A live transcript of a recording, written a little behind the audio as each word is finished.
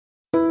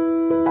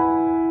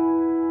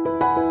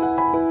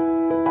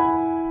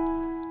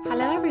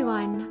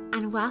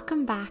and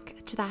welcome back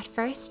to That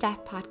First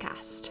Step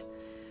podcast.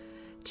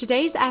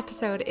 Today's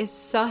episode is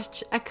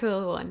such a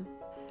cool one,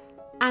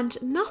 and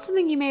not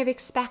something you may have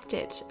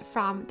expected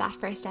from That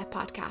First Step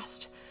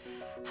podcast.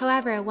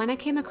 However, when I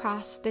came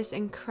across this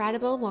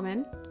incredible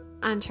woman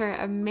and her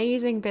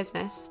amazing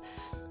business,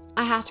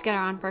 I had to get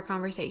her on for a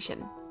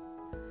conversation.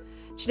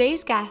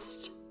 Today's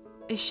guest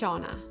is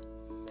Shauna.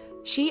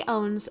 She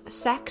owns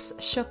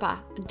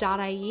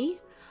sexshoppa.ie,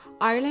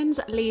 Ireland's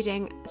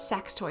leading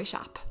sex toy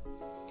shop.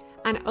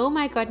 And oh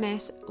my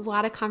goodness,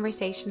 what a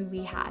conversation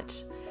we had.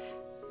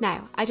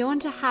 Now, I don't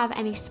want to have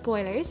any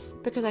spoilers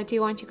because I do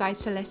want you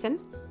guys to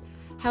listen.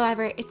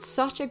 However, it's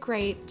such a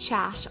great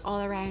chat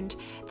all around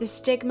the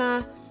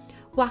stigma,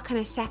 what kind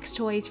of sex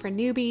toys for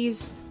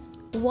newbies,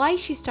 why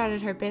she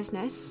started her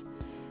business,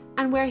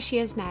 and where she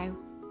is now.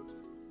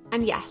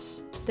 And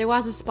yes, there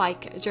was a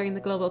spike during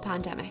the global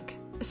pandemic.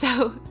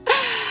 So,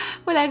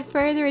 without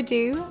further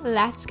ado,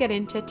 let's get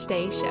into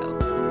today's show.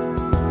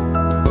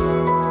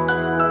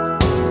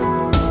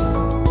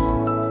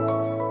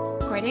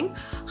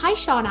 Hi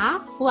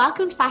Shauna,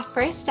 welcome to That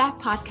First Step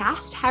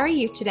podcast. How are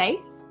you today?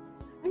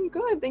 I'm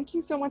good. Thank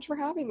you so much for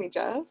having me,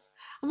 Jess.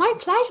 My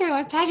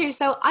pleasure.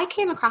 So I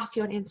came across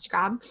you on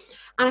Instagram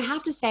and I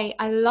have to say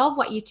I love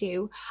what you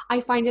do.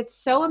 I find it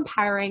so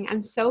empowering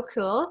and so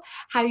cool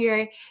how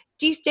you're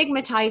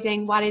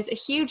destigmatizing what is a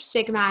huge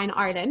stigma in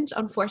Ireland,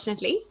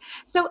 unfortunately.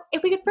 So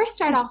if we could first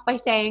start off by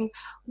saying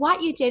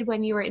what you did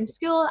when you were in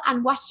school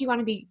and what did you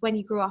want to be when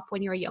you grew up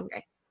when you were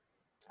younger?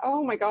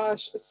 Oh my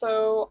gosh.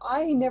 So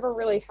I never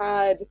really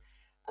had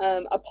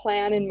a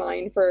plan in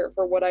mind for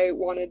what I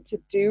wanted to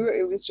do.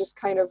 It was just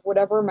kind of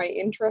whatever my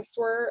interests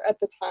were at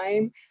the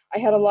time. I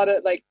had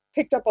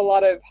picked up a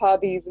lot of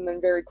hobbies and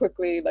then very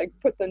quickly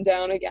put them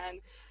down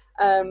again.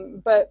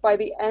 But by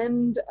the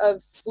end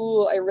of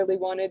school, I really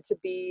wanted to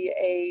be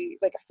a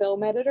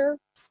film editor.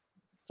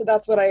 So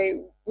that's what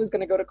I was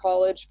going to go to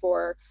college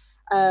for.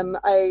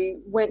 I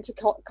went to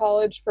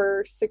college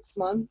for 6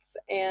 months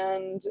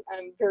and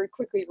very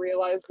quickly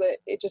realized that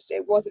it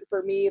wasn't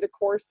for me. The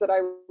course that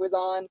I was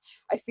on,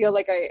 I feel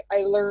like I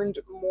learned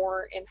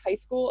more in high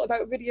school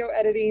about video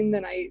editing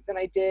than I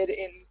did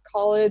in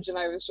college. And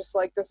I was just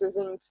like, this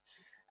isn't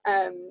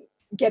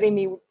getting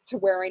me to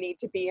where I need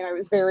to be. And I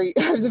was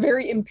a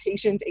very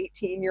impatient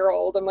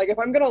 18-year-old. I'm like, if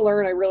I'm going to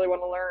learn, I really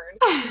want to learn.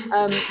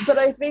 But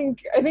I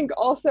think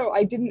also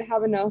I didn't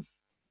have enough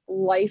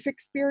life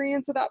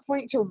experience at that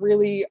point to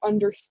really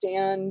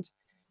understand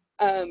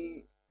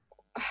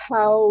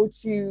how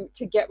to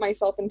get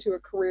myself into a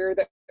career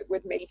that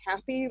would make me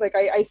happy.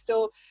 I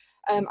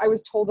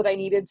was told that I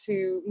needed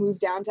to move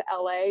down to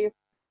LA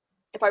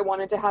if I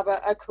wanted to have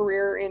a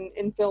career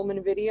in film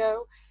and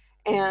video.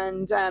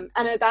 And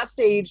at that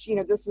stage,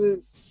 this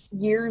was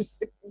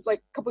a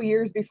couple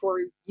years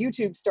before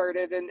YouTube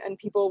started and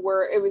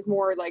it was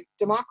more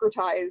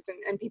democratized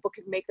and people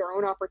could make their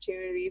own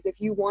opportunities. If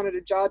you wanted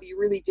a job, you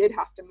really did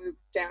have to move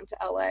down to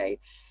LA.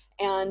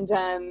 And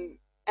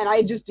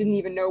I just didn't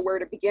even know where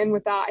to begin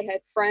with that. I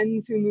had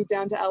friends who moved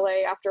down to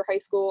LA after high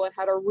school and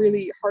had a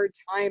really hard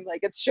time.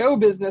 It's show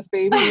business,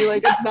 baby.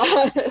 It's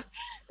not,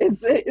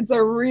 it's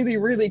a really,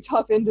 really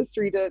tough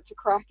industry to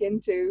crack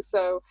into.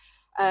 So,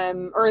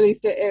 or at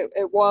least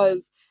it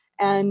was.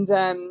 And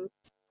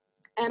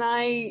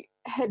I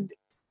had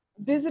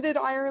visited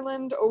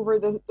Ireland over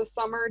the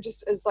summer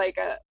just as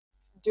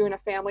doing a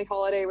family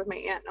holiday with my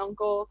aunt and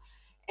uncle,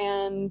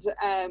 and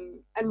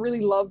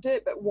really loved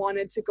it, but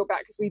wanted to go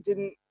back because we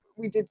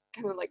did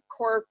kind of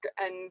Cork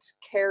and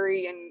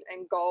Kerry and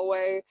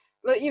Galway,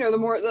 but the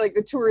more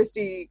the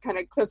touristy kind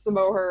of Cliffs of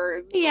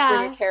Moher,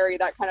 yeah, Kerry,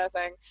 that kind of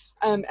thing.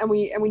 And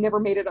we never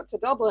made it up to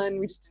Dublin.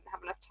 We just didn't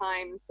have enough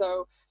time.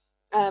 So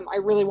I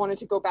really wanted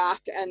to go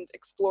back and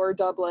explore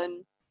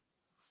Dublin.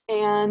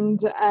 And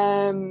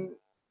then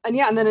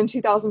in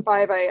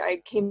 2005, I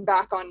came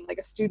back on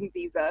a student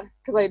visa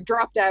because I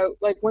dropped out.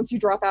 Once you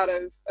drop out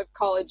of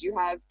college, you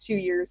have 2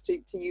 years to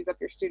use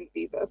up your student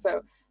visa.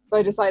 So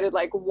I decided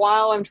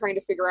while I'm trying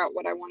to figure out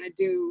what I want to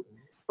do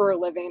for a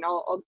living,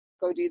 I'll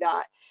go do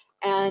that.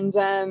 And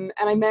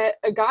I met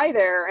a guy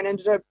there and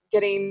ended up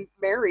getting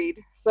married.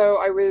 So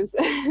I was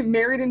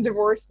married and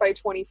divorced by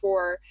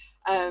 24.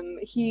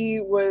 He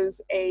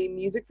was a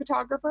music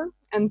photographer.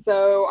 And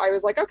so I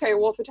was like, okay,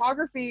 well,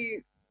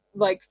 photography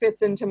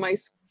fits into my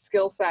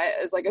skill set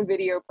as a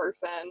video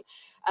person.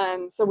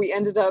 So we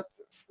ended up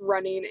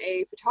running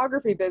a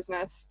photography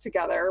business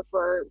together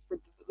for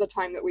the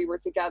time that we were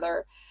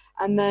together.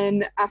 And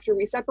then after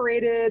we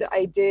separated,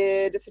 I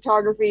did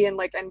photography and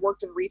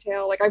worked in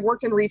retail. I've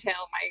worked in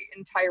retail my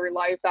entire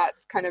life.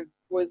 That's kind of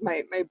was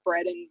my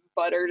bread and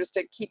butter just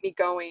to keep me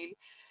going.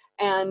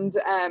 And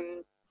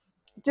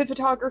did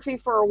photography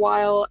for a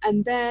while.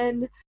 And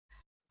then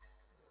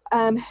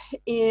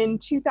in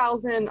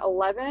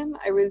 2011,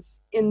 I was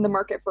in the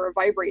market for a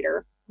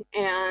vibrator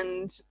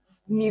and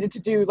needed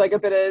to do a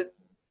bit of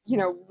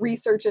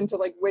research into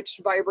which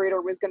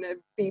vibrator was going to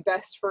be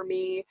best for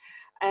me,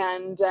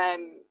 and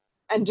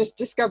just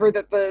discover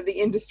that the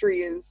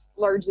industry is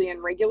largely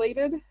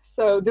unregulated.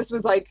 So this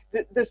was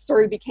this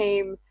sort of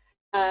became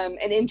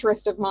an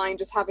interest of mine,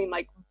 just having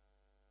like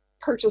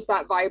purchased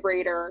that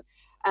vibrator,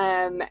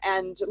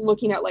 and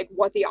looking at like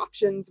what the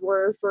options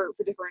were for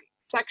different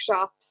sex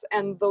shops.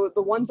 And the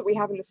ones that we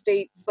have in the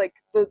States, like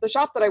the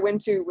shop that I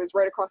went to was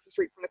right across the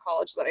street from the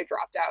college that I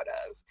dropped out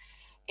of.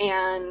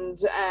 And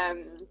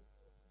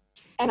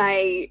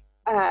I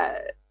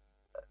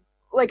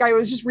like, I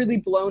was just really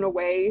blown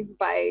away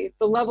by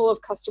the level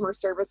of customer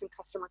service and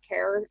customer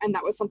care, and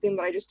that was something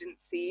that I just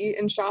didn't see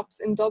in shops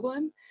in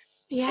Dublin.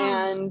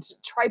 Yeah. And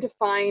tried to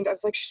find, I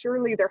was like,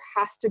 surely there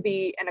has to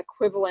be an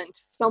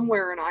equivalent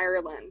somewhere in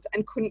Ireland,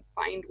 and couldn't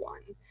find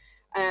one.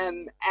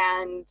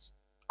 And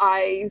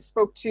I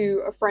spoke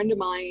to a friend of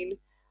mine.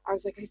 I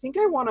was like, I think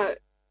I want to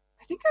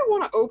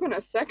open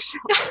a sex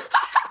shop.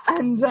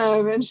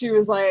 And she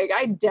was like,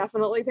 I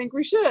definitely think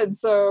we should.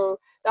 So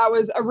that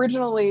was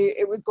originally,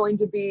 it was going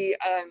to be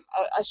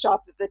a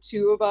shop that the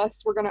two of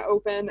us were going to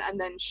open, and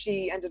then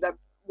she ended up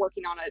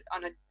working on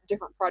a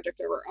different project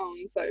of her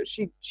own. So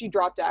she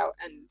dropped out,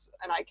 and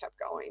I kept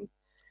going.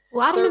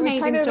 What So an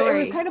amazing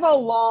story. It was kind of a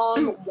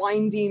long,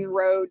 winding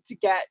road to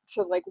get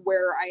to like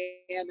where I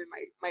am in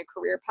my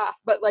career path.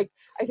 But like,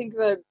 I think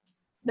the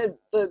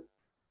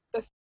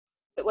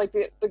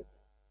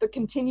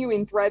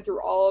continuing thread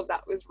through all of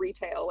that was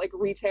retail. Like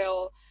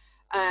retail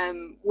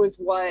was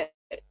what,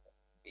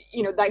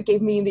 that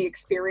gave me the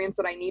experience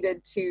that I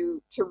needed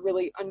to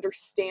really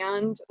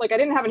understand. Like, I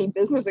didn't have any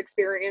business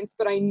experience,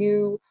 but I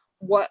knew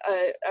what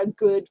a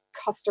good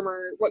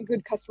customer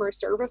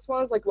service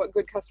was, like what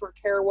good customer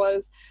care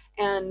was,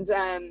 and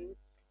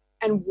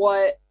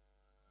what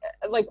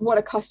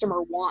a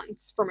customer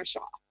wants from a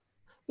shop.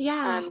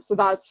 Yeah. So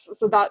that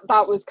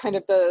was kind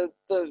of the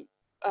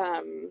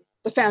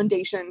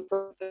foundation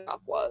for the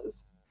shop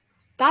was.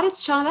 That is,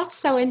 Shauna, that's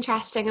so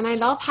interesting. And I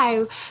love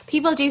how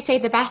people do say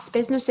the best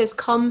businesses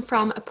come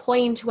from a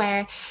point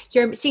where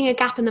you're seeing a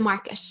gap in the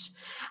market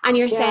and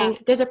you're saying,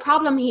 there's a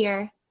problem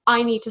here,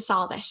 I need to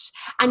solve it.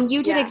 And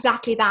you did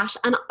exactly that.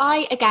 And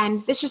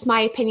again, this is just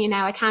my opinion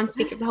now, I can't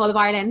speak of the whole of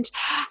Ireland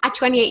at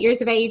 28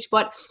 years of age,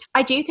 but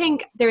I do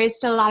think there is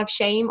still a lot of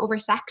shame over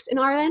sex in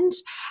Ireland.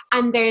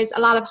 And there's a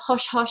lot of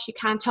hush hush, you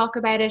can't talk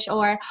about it,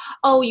 or,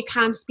 oh, you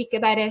can't speak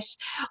about it.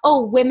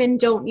 Oh, women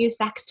don't use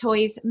sex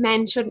toys,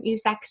 men shouldn't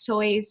use sex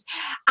toys.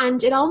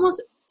 And it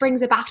almost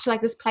brings it back to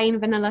like this plain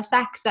vanilla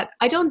sex that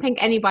I don't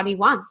think anybody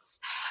wants.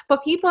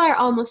 But people are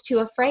almost too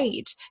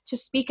afraid to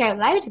speak out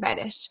loud about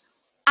it.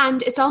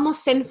 And it's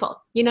almost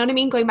sinful, you know what I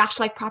mean? Going back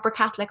to like proper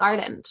Catholic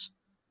Ireland.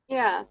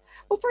 Yeah.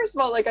 Well, first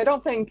of all, like, I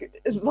don't think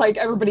like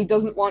everybody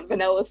doesn't want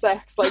vanilla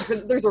sex. Like,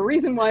 there's a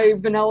reason why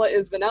vanilla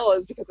is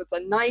because it's a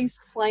nice,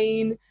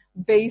 plain,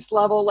 base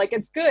level. Like,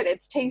 it's good,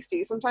 it's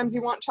tasty. Sometimes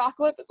you want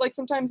chocolate, but like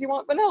sometimes you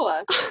want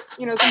vanilla.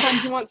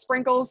 Sometimes you want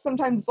sprinkles.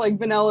 Sometimes like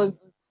vanilla is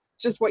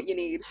just what you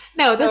need.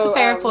 No, that's a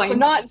fair point.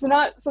 So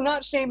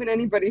not shaming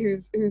anybody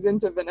who's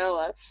into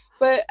vanilla.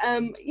 But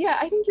yeah,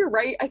 I think you're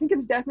right. I think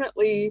it's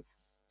definitely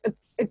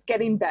it's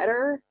getting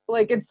better.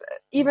 Like, it's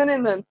even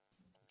in the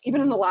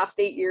last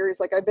 8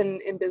 years, like I've been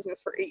in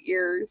business for 8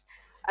 years,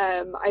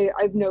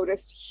 I've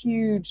noticed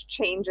huge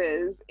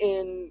changes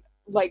in,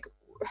 like,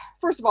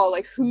 first of all,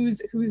 like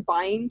who's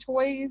buying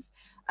toys,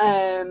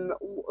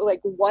 like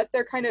what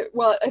they're kind of,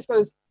 well, I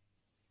suppose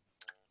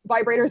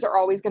vibrators are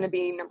always going to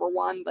be number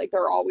one. Like,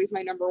 they're always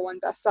my number one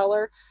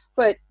bestseller.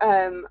 But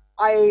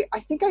I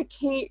think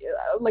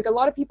like a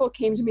lot of people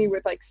came to me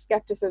with like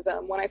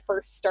skepticism when I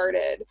first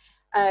started.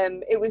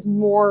 It was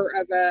more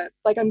of a,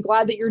 like, I'm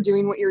glad that you're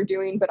doing what you're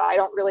doing, but I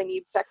don't really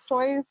need sex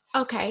toys.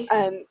 Okay.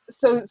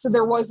 So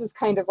there was this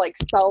kind of like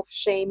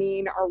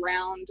self-shaming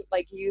around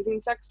like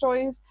using sex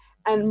toys.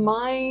 And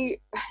my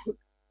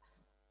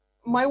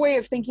way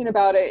of thinking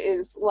about it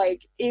is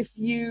like, if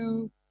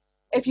you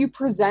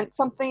present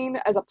something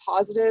as a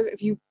positive,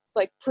 if you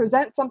like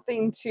present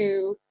something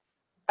to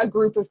a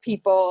group of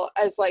people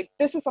as like,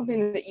 this is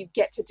something that you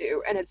get to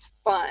do and it's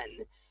fun,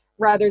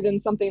 rather than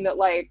something that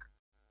like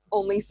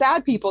only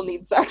sad people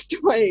need sex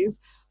toys.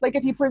 Like,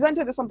 if you present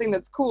it as something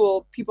that's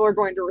cool, people are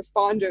going to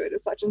respond to it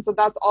as such. And so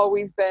that's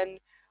always been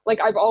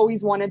like, I've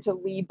always wanted to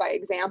lead by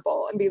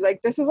example and be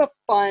like, this is a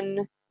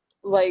fun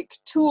like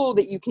tool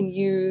that you can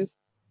use.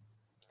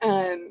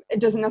 It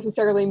doesn't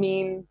necessarily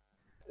mean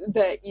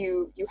that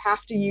you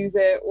have to use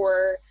it,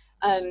 or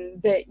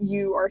that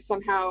you are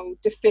somehow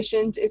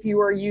deficient if you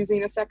are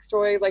using a sex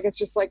toy. Like, it's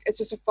just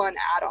a fun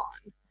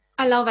add-on.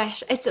 I love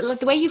it. It's like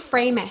the way you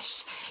frame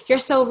it. You're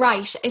so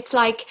right. It's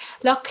like,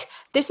 look,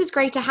 this is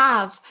great to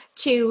have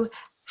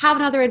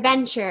another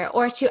adventure,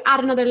 or to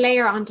add another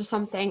layer onto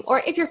something.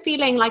 Or if you're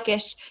feeling like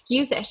it,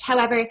 use it.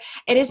 However,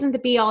 it isn't the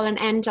be all and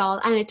end all.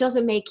 And it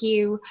doesn't make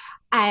you,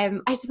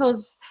 I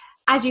suppose,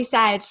 as you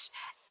said,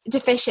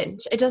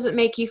 deficient. It doesn't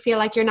make you feel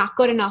like you're not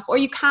good enough, or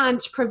you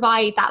can't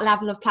provide that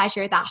level of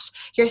pleasure that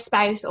your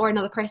spouse or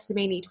another person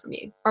may need from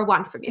you or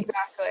want from you.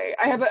 Exactly.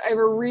 I have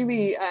a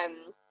really,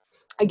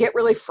 I get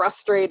really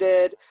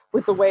frustrated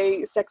with the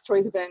way sex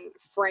toys have been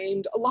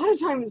framed a lot of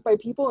times by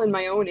people in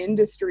my own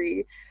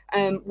industry,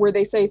 where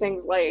they say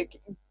things like,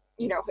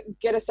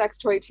 get a sex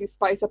toy to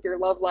spice up your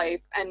love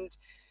life. And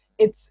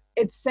it's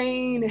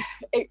saying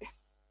it,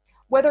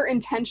 whether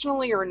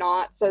intentionally or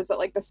not, says that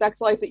like the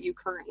sex life that you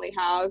currently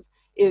have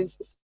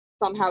is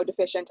somehow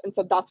deficient, and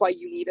so that's why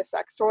you need a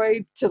sex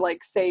toy to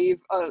like save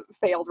a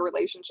failed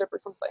relationship or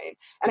something.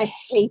 And I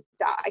hate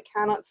that. I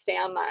cannot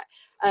stand that,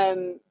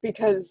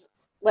 because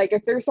like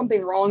if there's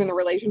something wrong in the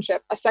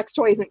relationship, a sex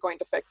toy isn't going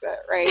to fix it,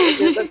 right?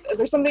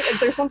 If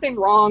there's something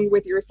wrong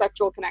with your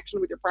sexual connection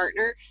with your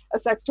partner, a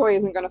sex toy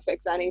isn't going to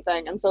fix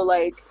anything. And so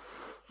like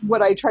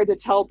what I try to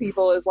tell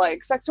people is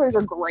like sex toys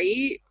are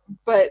great,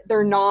 but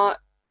they're not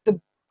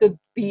the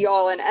be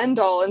all and end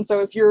all. And so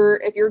if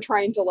you're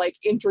trying to like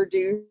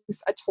introduce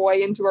a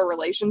toy into a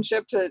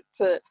relationship to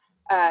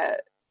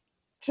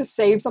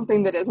save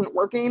something that isn't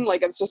working,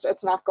 like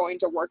it's not going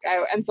to work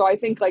out. And so I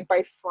think like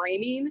by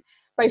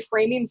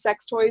framing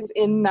sex toys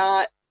in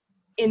that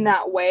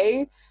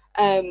way,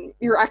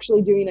 you're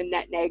actually doing a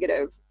net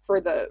negative for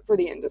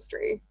the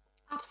industry.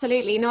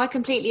 Absolutely. No, I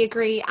completely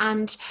agree.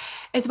 And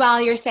as well,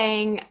 you're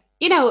saying,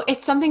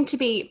 it's something to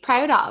be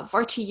proud of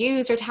or to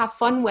use or to have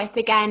fun with.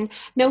 Again,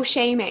 no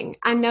shaming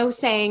and no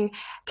saying,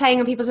 playing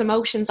on people's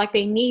emotions like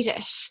they need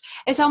it.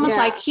 It's almost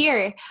like,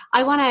 here,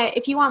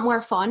 if you want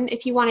more fun,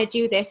 if you want to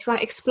do this, if you want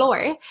to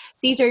explore,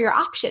 these are your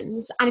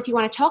options. And if you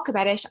want to talk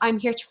about it, I'm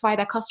here to provide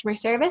that customer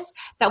service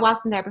that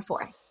wasn't there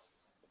before.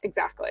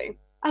 Exactly.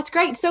 That's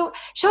great. So,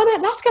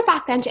 Shauna, let's get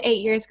back then to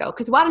 8 years ago,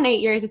 because what an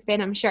 8 years it's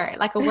been, I'm sure,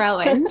 like a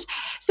whirlwind.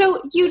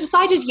 So you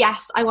decided,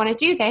 yes, I want to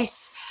do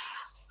this.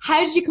 How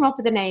did you come up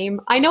with the name?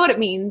 I know what it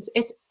means.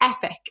 It's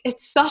epic.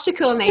 It's such a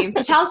cool name.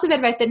 So tell us a bit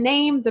about the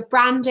name, the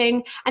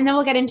branding, and then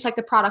we'll get into like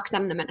the products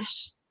then in a minute.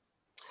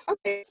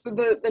 Okay, so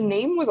the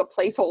name was a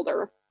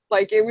placeholder.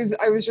 Like I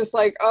was just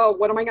like, oh,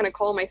 what am I going to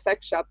call my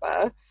sex shop?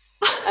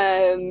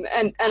 And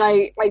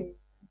I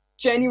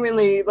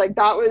genuinely like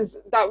that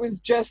was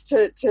just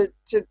to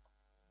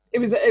it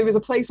was a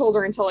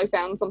placeholder until I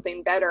found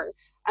something better.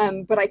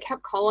 But I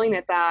kept calling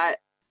it that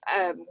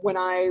when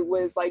I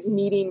was like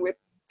meeting with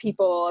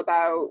people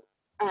about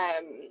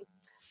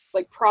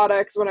like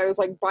products, when I was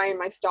like buying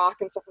my stock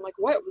and stuff. I'm like,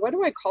 what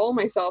do I call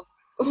myself?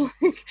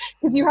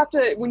 Because you have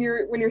to, when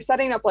you're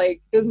setting up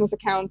like business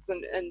accounts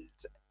and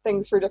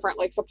things for different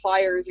like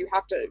suppliers, you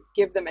have to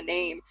give them a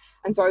name.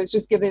 And so I was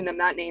just giving them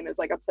that name as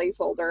like a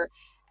placeholder.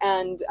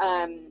 And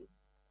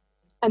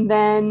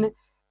then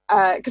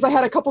because I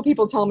had a couple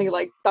people tell me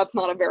like that's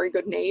not a very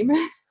good name.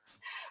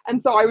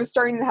 And so I was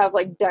starting to have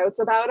like doubts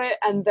about it.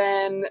 And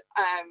then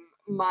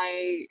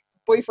my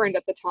boyfriend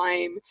at the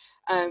time,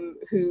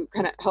 who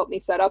kind of helped me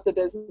set up the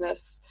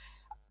business,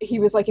 he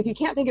was like, if you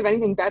can't think of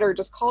anything better,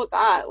 just call it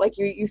that. Like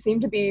you seem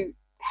to be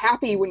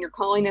happy when you're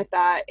calling it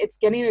that. It's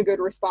getting a good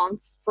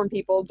response from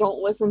people.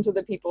 Don't listen to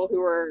the people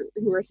who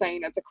are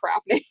saying it's a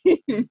crap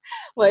name.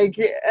 Like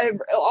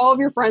all of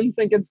your friends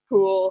think it's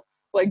cool.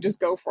 Like just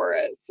go for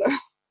it. So.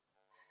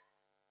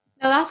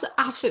 No, that's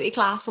absolutely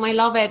class and I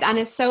love it. And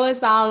it's so as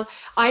well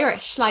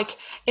Irish, like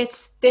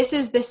this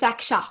is the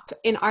sex shop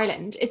in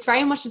Ireland. It's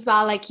very much as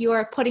well like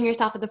you're putting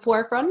yourself at the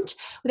forefront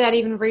without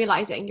even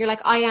realizing. You're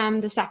like, I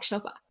am the sex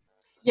shop.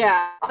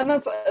 Yeah, and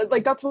that's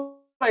what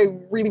I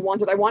really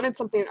wanted. I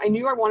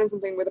knew I wanted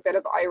something with a bit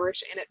of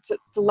Irish in it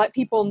to let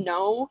people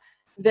know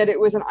that it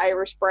was an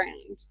Irish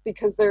brand,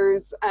 because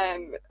there's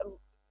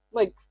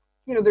like,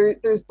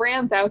 there's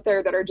brands out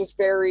there that are just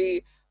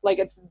very like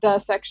it's the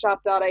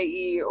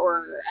sexshop.ie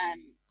or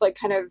like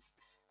kind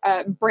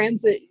of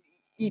brands that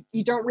you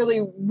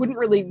wouldn't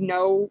really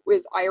know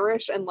is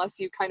Irish unless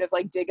you kind of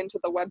like dig into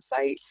the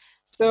website.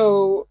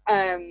 So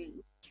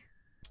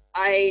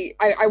I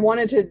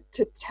wanted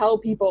to tell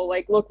people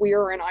like, look, we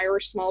are an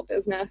Irish small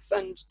business,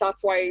 and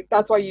that's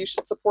why you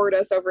should support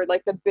us over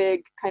like the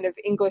big kind of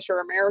English or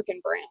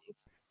American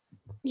brands.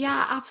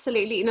 Yeah,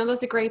 absolutely. No,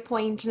 that's a great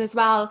point. And as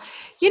well,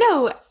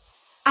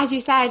 as you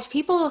said,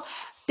 people,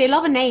 they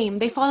love a name,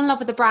 they fall in love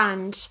with the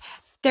brand.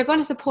 They're going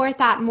to support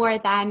that more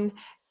than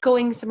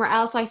going somewhere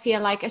else. I feel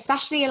like,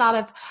 especially a lot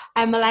of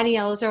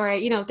millennials or,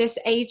 this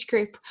age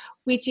group,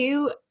 we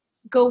do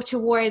go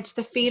towards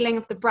the feeling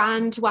of the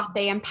brand, what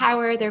they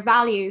empower, their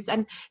values,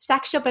 and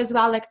Sex Shop as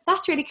well. Like,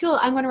 that's really cool.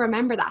 I'm going to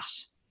remember that.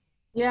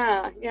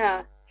 Yeah.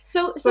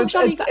 So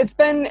Sean, it's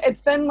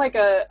been like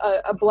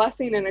a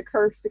blessing and a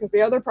curse, because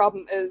the other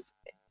problem is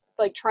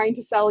like trying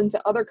to sell into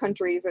other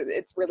countries.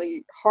 It's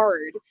really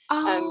hard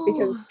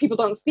because people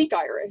don't speak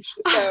Irish.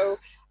 So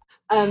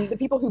the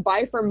people who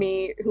buy from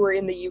me who are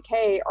in the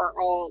UK are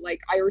all like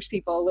Irish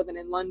people living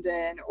in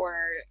London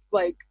or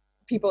like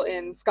people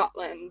in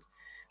Scotland.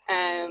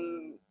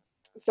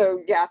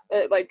 So yeah,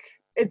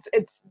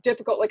 it's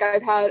difficult. Like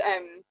I've had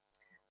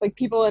like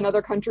people in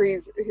other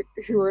countries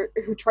who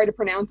try to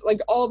pronounce, like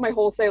all of my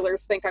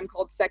wholesalers think I'm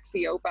called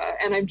Sexy Opa,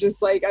 and I'm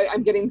just like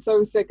I'm getting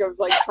so sick of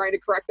like trying to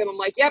correct them. I'm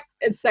like, yep,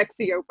 it's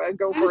Sexy Opa,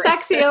 go for it.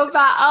 Sexy Opa.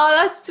 Oh,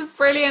 that's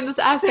brilliant.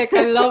 That's epic.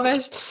 I love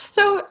it.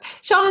 So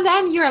Shauna,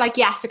 then you're like,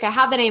 yes, okay, I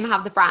have the name, I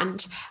have the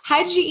brand.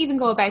 How did you even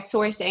go about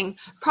sourcing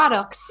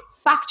products,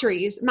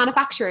 factories,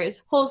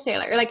 manufacturers,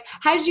 wholesaler? Like,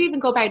 how did you even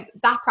go about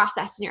that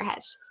process in your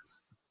head?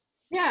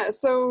 Yeah,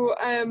 so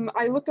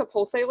I looked up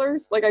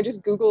wholesalers. Like I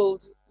just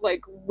Googled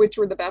like which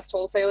were the best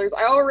wholesalers.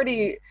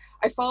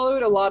 I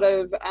followed a lot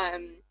of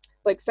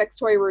like sex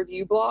toy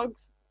review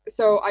blogs.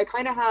 So I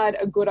kind of had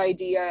a good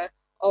idea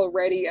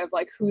already of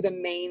like who the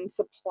main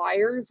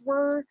suppliers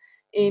were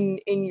in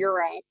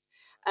Europe.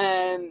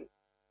 Um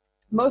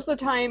Most of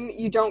the time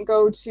you don't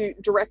go to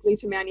directly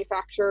to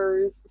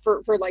manufacturers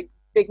for like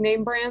big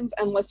name brands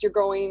unless you're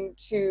going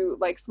to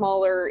like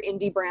smaller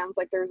indie brands.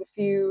 Like there's a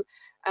few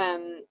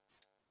um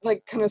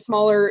like kind of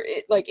smaller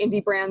like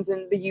indie brands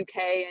in the UK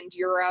and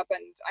Europe,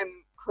 and I'm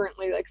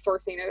currently like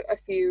sourcing a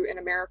few in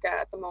America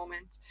at the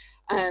moment,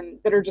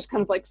 that are just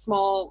kind of like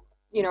small,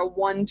 you know,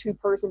 1-2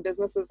 person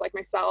businesses like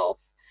myself.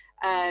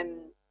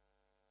 Um,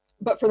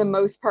 but for the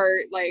most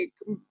part, like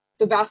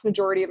the vast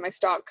majority of my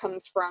stock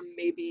comes from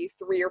maybe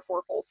 3 or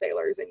 4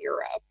 wholesalers in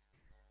Europe.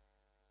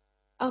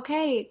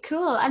 Okay,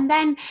 cool. And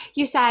then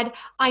you said,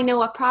 I know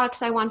what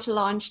products I want to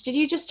launch. Did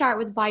you just start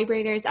with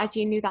vibrators as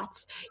you knew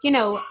that's,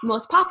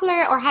 most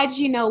popular, or how did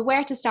you know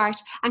where to start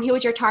and who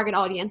was your target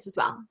audience as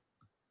well?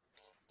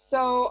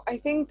 So I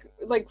think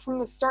like from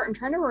the start, I'm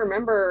trying to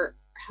remember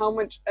how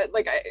much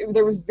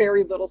there was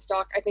very little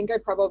stock. I think I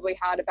probably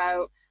had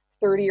about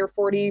 30 or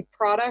 40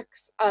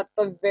 products at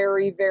the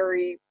very,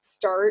 very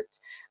start.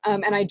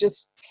 And I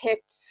just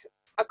picked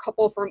a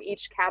couple from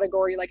each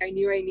category. Like I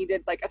knew I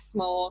needed like a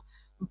small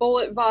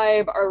bullet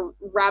vibe, a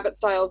rabbit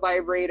style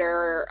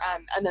vibrator,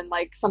 and then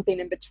like something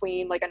in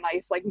between, like a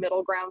nice like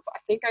middle ground. So I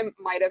think I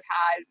might have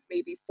had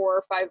maybe 4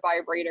 or 5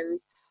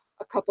 vibrators,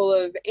 a couple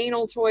of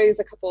anal toys,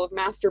 a couple of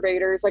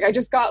masturbators. Like I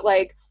just got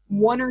like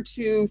 1 or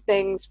 2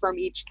 things from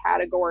each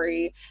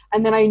category.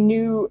 And then I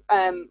knew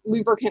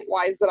lubricant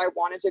wise that I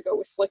wanted to go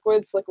with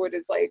Sliquid. Sliquid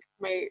is like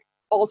my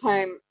all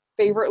time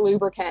favorite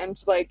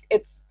lubricant. Like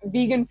it's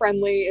vegan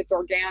friendly, it's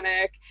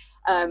organic.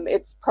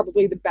 It's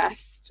probably the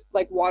best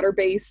like water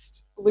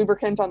based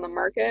lubricant on the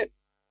market.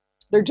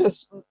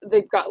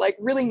 They've got like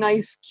really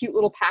nice, cute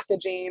little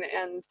packaging,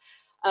 and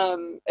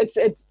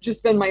it's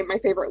just been my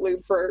favorite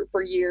lube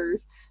for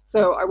years.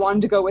 So I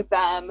wanted to go with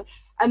them.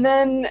 And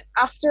then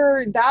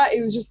after that,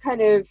 it was just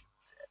kind of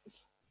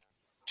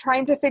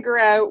trying to figure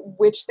out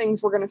which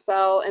things were going to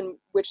sell and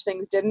which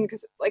things didn't.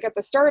 Because like at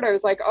the start, I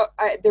was like, oh,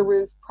 there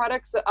was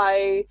products that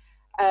I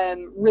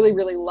really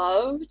really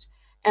loved,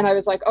 and I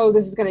was like, oh,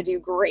 this is going to do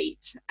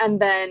great, and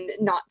then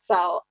not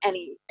sell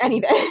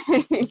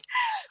anything.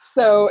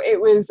 So it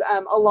was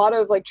a lot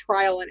of like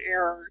trial and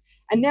error.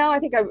 And now I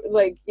think I've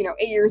like, 8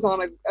 years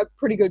on, I've a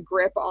pretty good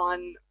grip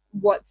on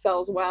what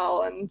sells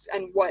well and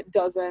what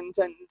doesn't,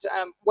 and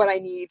what I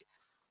need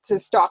to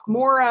stock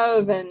more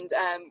of, and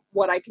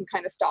what I can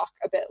kind of stock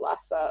a bit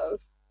less of.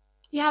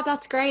 Yeah,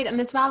 that's great. And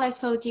as well, I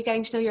suppose you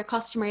getting to know your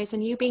customers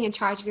and you being in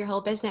charge of your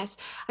whole business.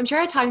 I'm sure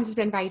at times it's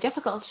been very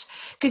difficult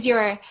because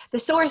you're the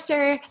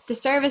sourcer, the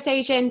service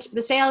agent,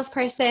 the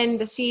salesperson,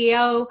 the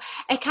CEO.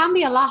 It can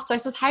be a lot. So I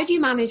suppose, how do you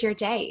manage your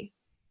day?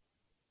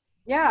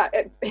 Yeah,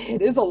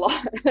 it is a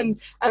lot. And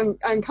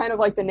I'm kind of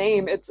like the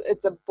name, it's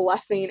a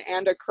blessing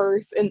and a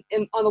curse. And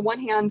on the one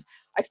hand,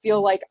 I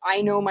feel like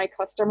I know my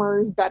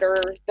customers better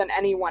than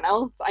anyone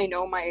else. I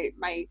know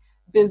my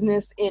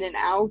business in and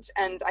out,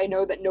 and I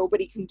know that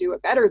nobody can do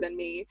it better than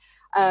me.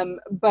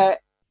 But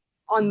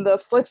on the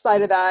flip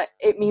side of that,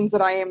 it means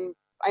that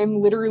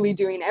I'm literally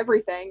doing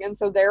everything. And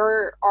so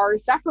there are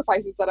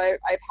sacrifices that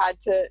I've had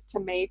to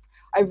make.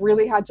 I've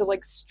really had to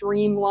like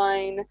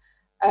streamline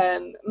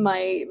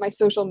my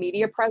social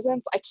media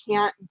presence. I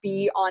can't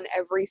be on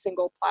every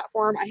single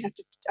platform. I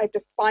have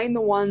to find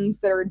the ones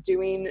that are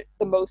doing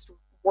the most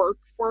work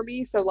for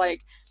me. So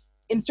like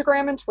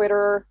Instagram and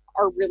Twitter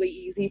are really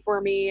easy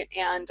for me,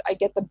 and I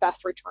get the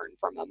best return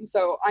from them.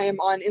 So I am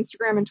on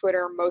Instagram and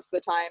Twitter most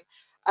of the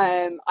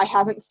time. I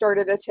haven't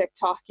started a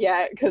TikTok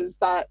yet because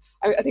I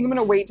think I'm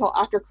gonna wait till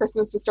after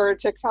Christmas to start a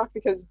TikTok,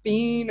 because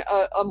being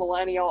a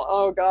millennial,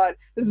 oh God,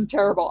 this is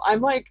terrible.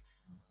 I'm like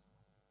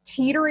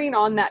teetering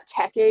on that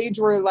tech age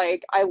where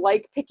like I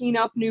like picking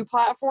up new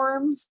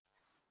platforms,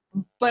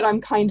 but I'm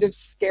kind of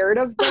scared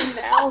of them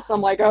now. So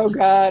I'm like, oh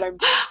God, I'm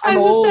I'm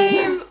the old.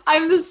 same.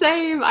 I'm the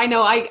same. I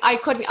know. I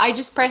couldn't. I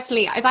just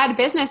personally, if I had a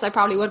business, I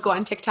probably would go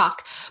on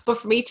TikTok. But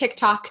for me,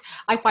 TikTok,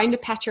 I find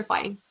it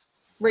petrifying.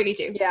 Really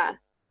do. Yeah.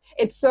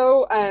 It's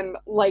so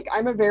like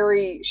I'm a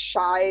very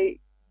shy,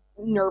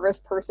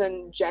 nervous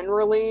person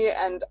generally,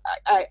 and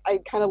I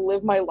kind of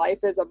live my life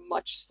as at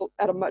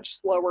a much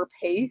slower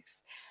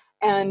pace.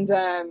 And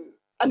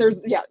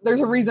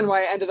there's a reason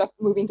why I ended up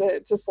moving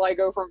to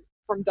Sligo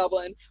from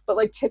Dublin. But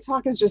like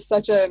TikTok is just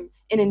such an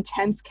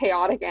intense,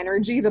 chaotic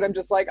energy that I'm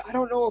just like, I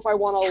don't know if I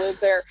want to live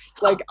there.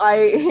 Like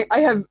I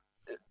have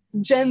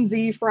Gen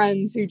Z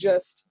friends who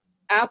just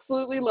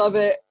absolutely love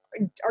it,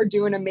 are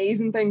doing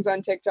amazing things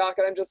on TikTok,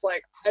 and I'm just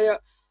like, I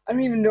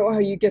don't even know how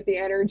you get the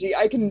energy.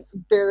 I can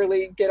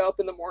barely get up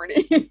in the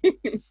morning.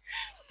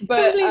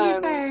 But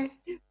Completely fair.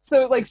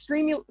 so like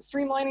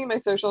streamlining my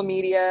social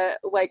media,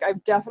 like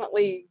I've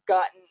definitely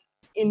gotten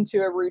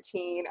into a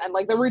routine, and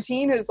like the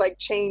routine has like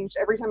changed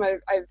every time I've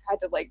had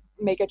to like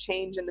make a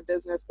change in the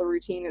business. The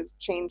routine has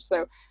changed.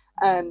 So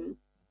um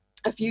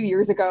a few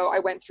years ago, I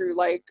went through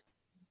like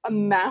a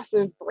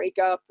massive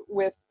breakup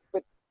with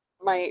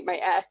my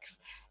ex,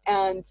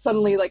 and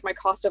suddenly like my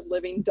cost of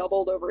living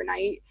doubled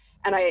overnight.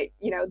 And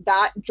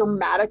that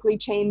dramatically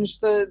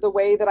changed the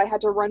way that I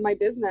had to run my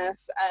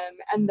business.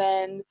 And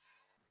then,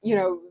 you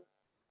know,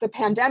 the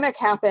pandemic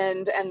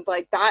happened, and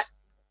like that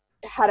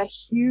had a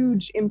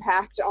huge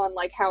impact on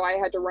like how I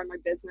had to run my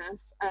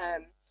business.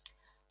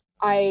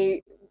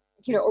 I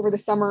over the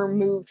summer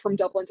moved from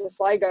Dublin to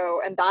Sligo,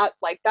 and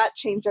that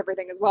changed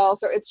everything as well.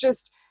 So it's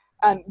just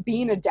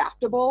being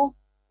adaptable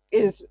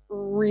is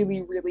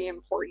really, really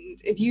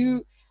important. If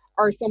you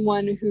are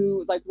someone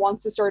who like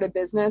wants to start a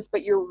business,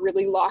 but you're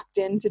really locked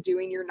into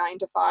doing your 9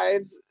 to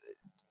 5s,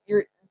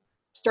 you're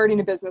starting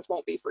a business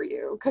won't be for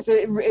you, because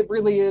it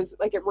really is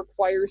like it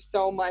requires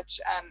so much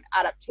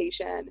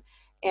adaptation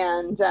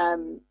and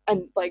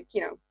like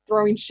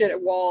throwing shit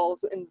at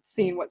walls and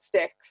seeing what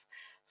sticks.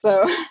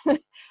 So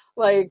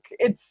like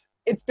it's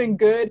been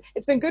good.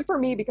 It's been good for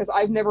me because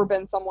I've never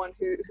been someone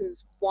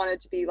who's wanted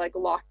to be like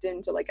locked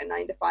into like a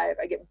 9 to 5.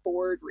 I get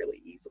bored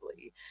really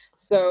easily.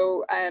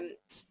 So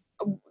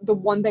the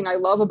one thing I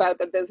love about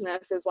the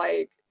business is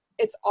like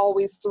it's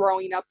always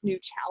throwing up new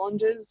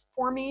challenges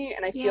for me,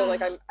 and I feel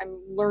like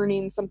I'm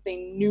learning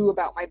something new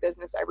about my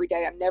business every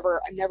day. I'm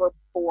never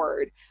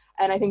bored.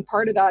 And I think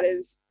part of that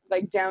is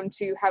like down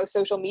to how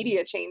social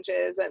media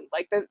changes, and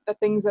like the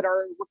things that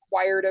are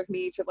required of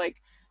me to like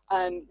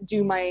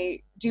do my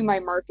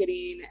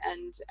marketing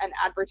and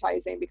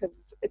advertising, because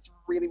it's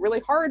really,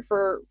 really hard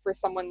for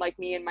someone like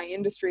me in my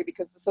industry,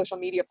 because the social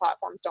media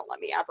platforms don't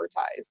let me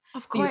advertise.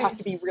 Of So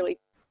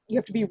you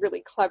have to be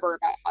really clever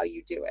about how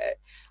you do it.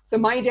 So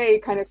my day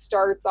kind of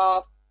starts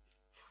off,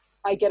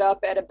 I get up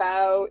at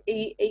about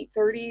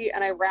 8:30,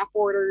 and I wrap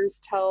orders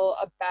till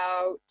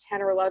about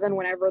 10 or 11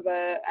 whenever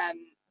the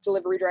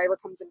delivery driver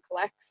comes and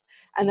collects.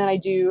 And then I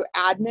do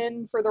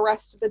admin for the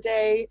rest of the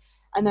day.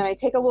 And then I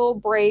take a little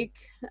break.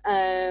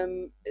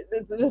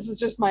 This is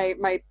just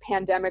my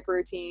pandemic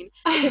routine.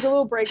 I take a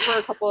little break for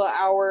a couple of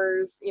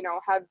hours,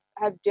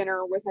 have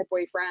dinner with my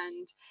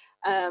boyfriend,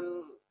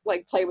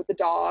 like play with the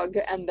dog.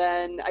 And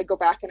then I go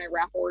back and I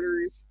wrap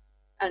orders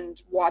and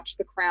watch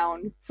The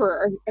Crown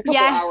for a couple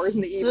hours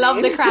in the evening.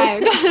 Love The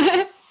Crown.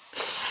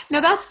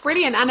 No, that's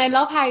brilliant. And I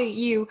love how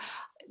you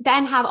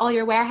then have all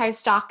your warehouse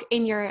stock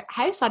in your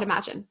house, I'd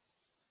imagine.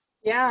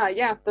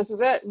 Yeah, this is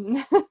it.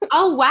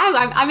 Oh wow,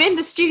 I'm in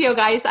the studio,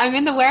 guys. I'm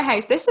in the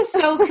warehouse. This is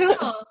so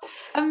cool.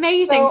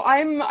 Amazing. So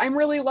I'm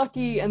really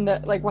lucky in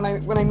that, like, when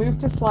I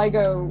moved to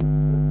Sligo,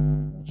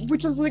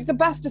 which was like the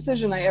best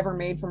decision I ever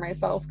made for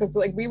myself, because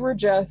like we were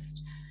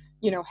just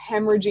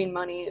hemorrhaging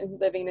money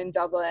living in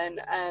Dublin.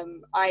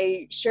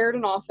 I shared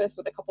an office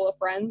with a couple of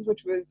friends,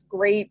 which was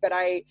great, but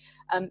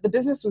the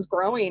business was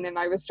growing, and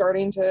I was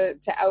starting to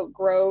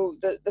outgrow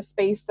the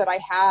space that I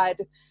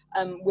had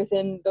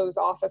within those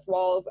office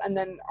walls. And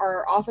then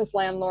our office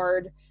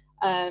landlord,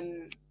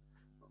 this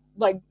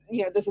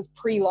is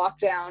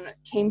pre-lockdown,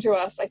 came to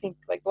us, I think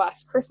like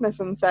last Christmas,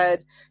 and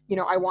said,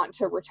 I want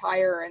to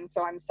retire, and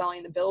so I'm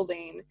selling the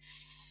building.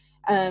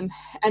 And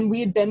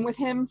we had been with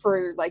him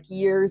for like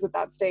years at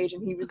that stage,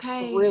 and he was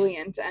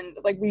brilliant, and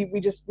like we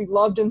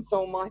loved him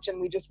so much,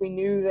 and we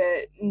knew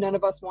that none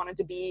of us wanted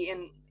to be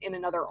in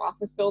another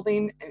office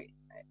building.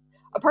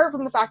 Apart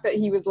from the fact that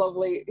he was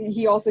lovely,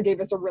 he also gave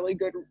us a really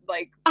good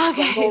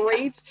rental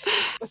rate.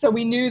 So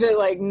we knew that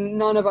like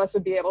none of us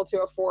would be able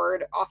to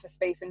afford office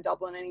space in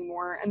Dublin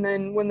anymore. And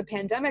then when the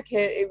pandemic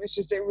hit, it was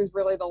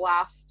really the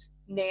last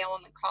nail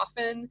in the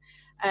coffin.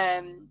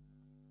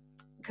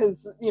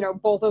 Because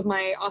both of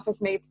my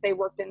office mates, they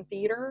worked in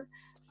theater,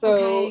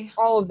 so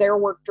all of their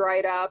work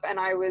dried up, and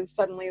I was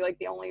suddenly like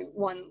the only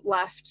one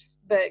left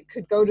that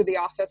could go to the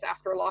office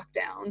after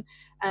lockdown.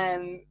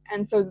 And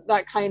so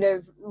that kind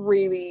of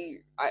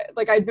really,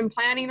 I'd been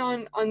planning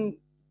on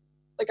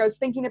like I was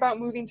thinking about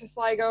moving to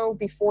Sligo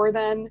before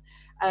then,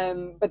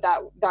 but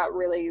that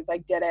really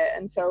like did it.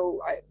 And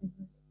so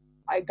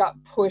I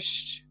got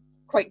pushed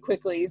quite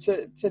quickly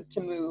to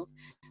move.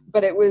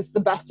 But it was the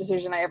best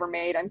decision I ever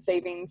made. I'm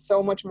saving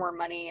so much more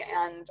money,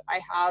 and I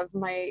have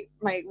my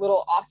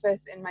little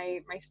office in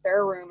my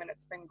spare room, and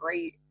it's been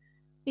great.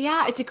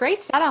 Yeah, it's a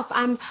great setup.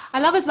 And I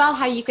love as well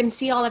how you can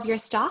see all of your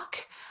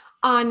stock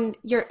on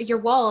your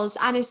walls.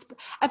 And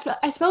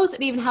I suppose it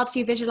even helps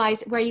you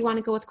visualize where you want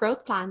to go with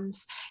growth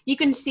plans. You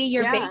can see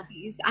your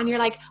babies, and you're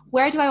like,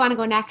 where do I want to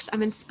go next?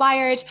 I'm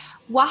inspired.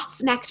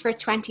 What's next for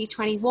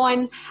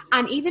 2021?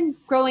 And even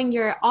growing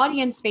your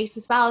audience space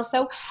as well.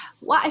 So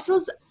I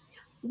suppose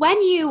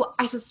when you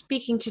are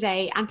speaking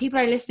today and people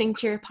are listening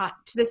to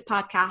this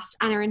podcast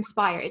and are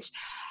inspired,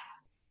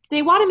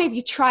 they want to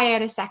maybe try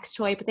out a sex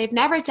toy, but they've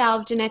never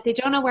delved in it. They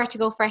don't know where to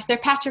go first. They're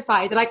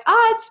petrified. They're like,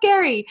 it's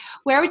scary.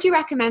 Where would you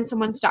recommend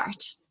someone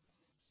start?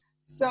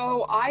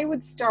 So I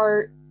would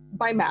start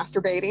by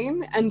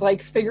masturbating and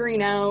like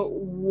figuring out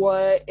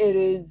what it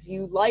is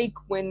you like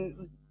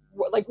when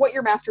like what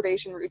your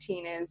masturbation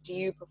routine is. Do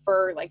you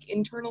prefer like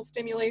internal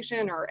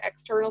stimulation or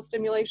external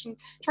stimulation?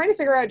 Trying to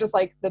figure out just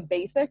like the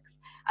basics.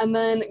 And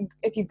then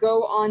if you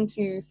go on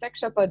to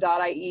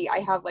sexshoppa.ie, I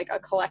have like a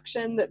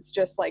collection that's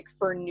just like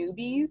for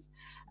newbies.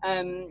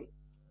 And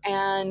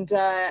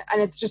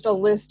it's just a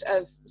list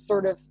of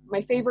sort of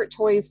my favorite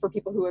toys for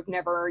people who have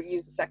never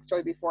used a sex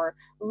toy before.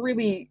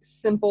 Really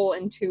simple,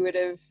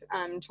 intuitive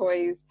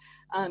toys,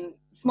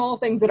 small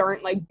things that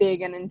aren't like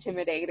big and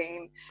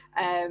intimidating,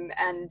 and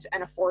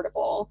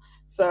affordable.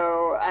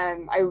 So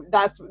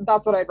that's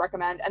what I'd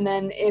recommend. And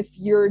then if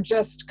you're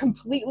just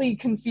completely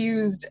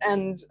confused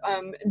and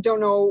don't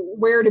know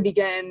where to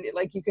begin,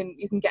 like you can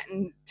get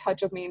in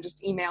touch with me and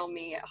just email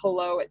me at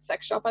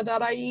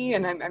hello@sexshoppa.ie,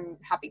 and I'm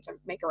happy to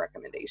make a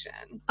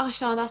recommendation. Oh,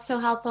 Sean, that's so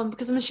helpful,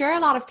 because I'm sure a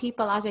lot of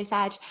people, as I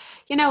said,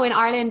 in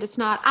Ireland, it's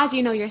not, as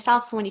you know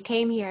yourself when you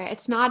came here,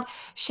 it's not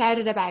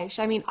shouted about.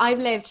 I mean, I've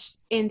lived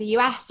in the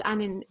US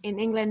and in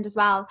England as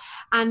well,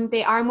 and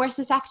they are more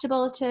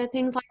susceptible to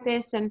things like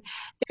this, and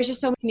there's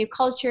just so many new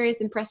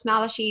cultures and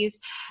personalities.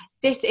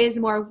 This is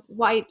more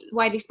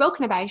widely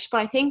spoken about, but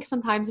I think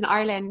sometimes in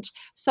Ireland,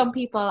 some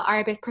people are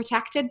a bit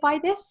protected by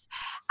this,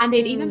 and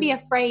they'd even be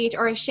afraid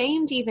or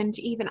ashamed even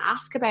to even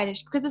ask about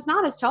it, because it's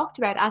not as talked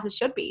about as it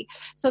should be.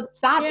 So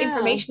that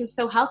information is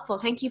so helpful.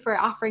 Thank you for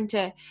offering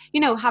to,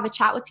 have a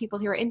chat with people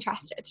who are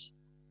interested.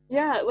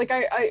 Yeah, like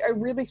I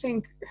really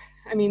think,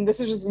 I mean, this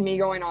is just me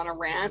going on a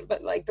rant,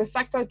 but like the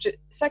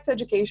sex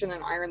education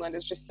in Ireland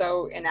is just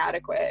so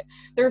inadequate.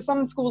 There are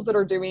some schools that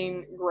are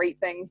doing great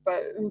things,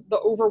 but the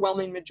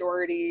overwhelming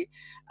majority,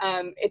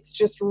 it's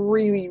just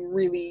really,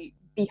 really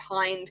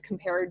behind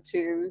compared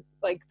to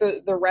like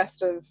the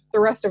rest of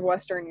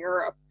Western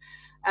Europe.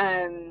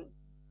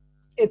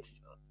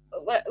 It's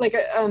like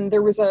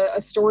there was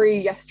a story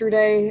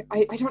yesterday.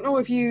 I don't know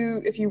if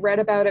you read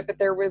about it, but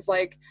there was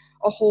like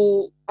a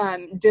whole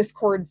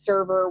Discord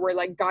server where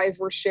like guys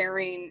were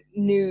sharing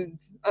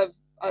nudes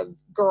of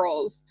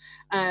girls,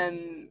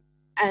 and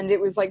it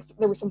was like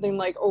there was something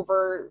like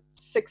over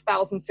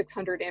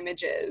 6,600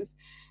 images,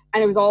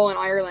 and it was all in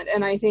Ireland.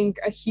 And I think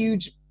a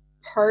huge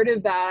part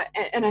of that,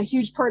 and a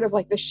huge part of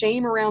like the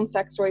shame around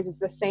sex toys, is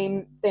the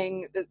same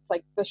thing that's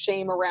like the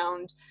shame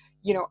around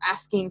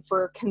asking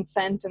for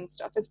consent and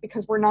stuff. It's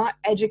because we're not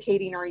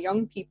educating our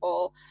young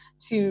people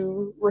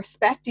to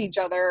respect each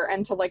other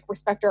and to like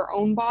respect our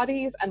own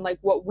bodies and like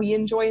what we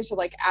enjoy, and to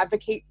like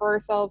advocate for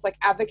ourselves. Like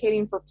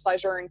advocating for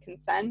pleasure and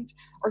consent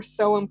are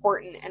so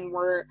important, and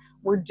we're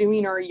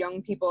doing our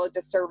young people a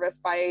disservice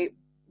by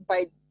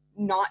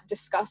not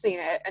discussing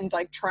it and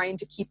like trying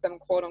to keep them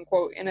quote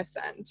unquote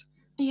innocent.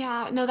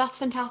 Yeah, no, that's a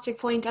fantastic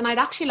point. And I'd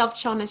actually love,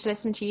 Shauna, to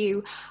listen to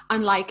you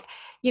on like,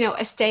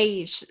 a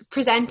stage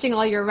presenting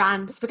all your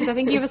rants, because I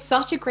think you have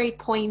such a great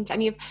point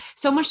and you have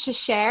so much to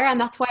share. And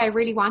that's why I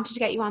really wanted to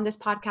get you on this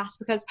podcast,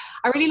 because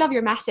I really love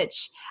your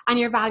message and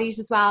your values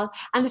as well.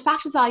 And the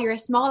fact as well, you're a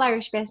small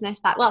Irish business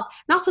that, well,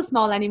 not so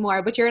small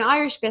anymore, but you're an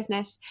Irish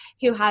business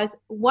who has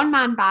one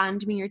man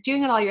band. I mean, you're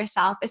doing it all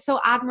yourself. It's so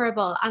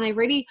admirable. And I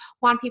really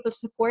want people to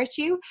support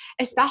you,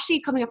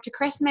 especially coming up to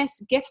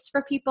Christmas, gifts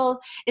for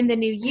people in the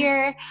new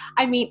year.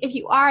 I mean, if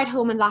you are at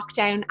home in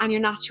lockdown and you're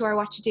not sure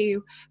what to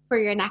do for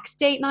your next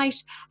date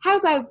night, how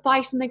about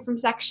buy something from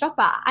Sex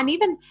Shoppa and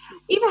even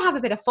have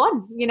a bit of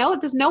fun?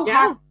 There's no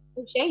harm,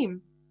 no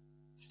shame.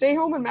 Stay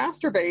home and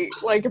masturbate.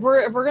 Like if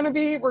we're gonna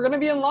be in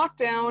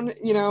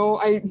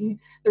lockdown,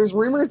 there's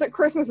rumors that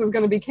Christmas is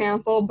gonna be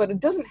canceled, but it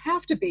doesn't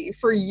have to be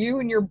for you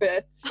and your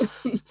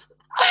bits.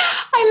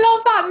 I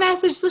love that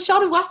message. So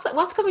Shauna,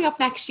 what's coming up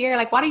next year?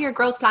 Like, what are your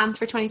growth plans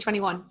for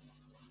 2021?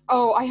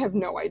 Oh, I have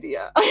no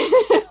idea.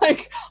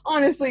 Like,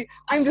 honestly,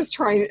 I'm just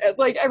trying,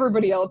 like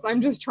everybody else,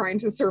 I'm just trying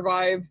to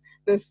survive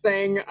this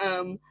thing.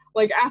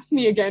 Like, ask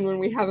me again when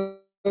we have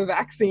a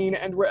vaccine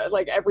and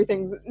like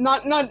everything's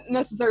not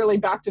necessarily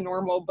back to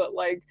normal, but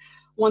like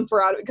once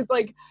we're out of it, because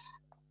like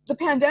the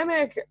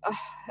pandemic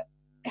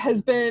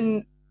has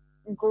been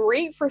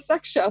great for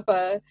Sex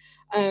Shoppa.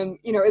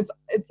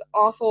 It's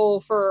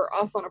awful for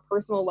us on a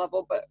personal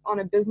level, but on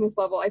a business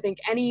level, I think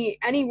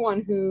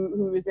anyone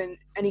who is in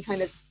any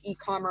kind of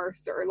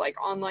e-commerce or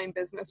like online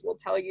business will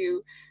tell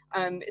you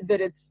that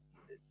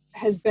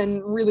has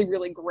been really,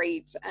 really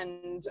great.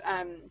 And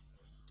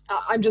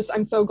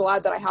I'm so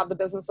glad that I have the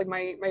business. Like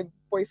my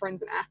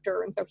boyfriend's an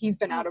actor, and so he's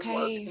been out of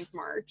work since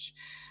March.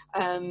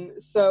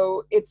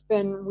 So it's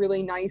been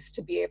really nice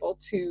to be able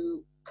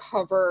to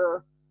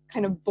cover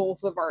kind of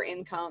both of our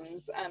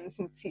incomes,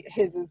 since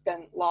his has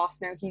been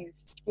lost. Now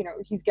he's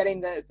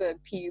getting the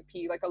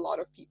PUP like a lot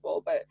of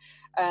people, but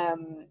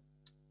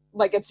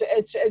like it's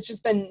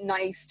just been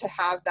nice to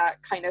have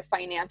that kind of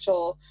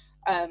financial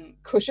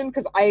cushion,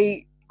 because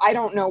I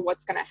don't know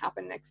what's going to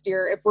happen next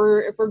year. If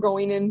we're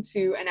going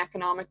into an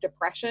economic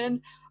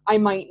depression, I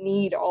might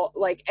need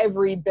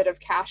every bit of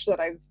cash that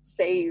I've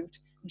saved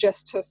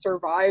just to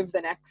survive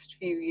the next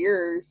few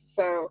years.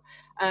 So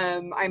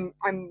I'm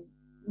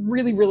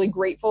really, really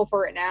grateful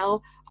for it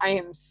now. I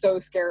am so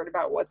scared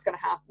about what's going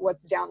to happen,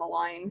 what's down the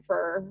line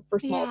for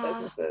small Yeah.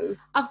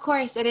 businesses. Of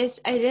course, it is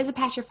a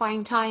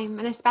petrifying time,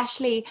 and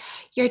especially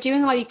you're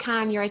doing all you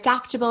can, you're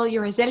adaptable,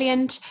 you're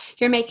resilient,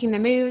 you're making the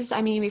moves.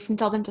 I mean, you moved from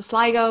Dublin to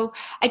Sligo.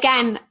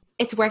 Again,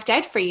 it's worked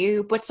out for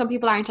you, but some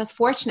people aren't as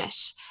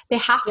fortunate. They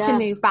have to Yeah.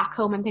 move back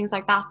home and things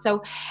like that.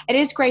 So it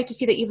is great to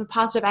see that you have a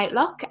positive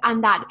outlook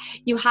and that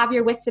you have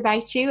your wits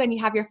about you and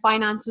you have your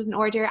finances in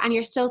order and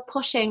you're still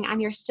pushing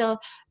and you're still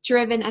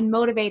driven and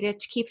motivated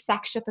to keep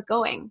Sex Shop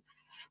going.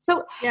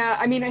 So Yeah,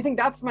 I mean, I think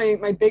that's my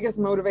biggest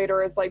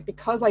motivator is like,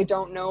 because I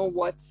don't know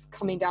what's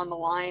coming down the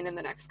line in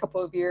the next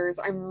couple of years,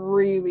 I'm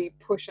really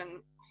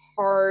pushing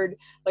hard,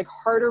 like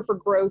harder for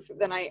growth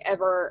than I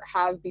ever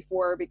have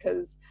before,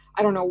 because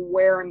I don't know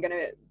where I'm going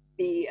to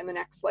be in the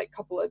next like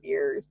couple of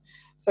years.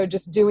 So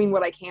just doing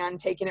what I can,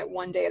 taking it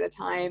one day at a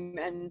time.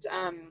 And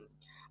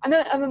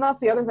then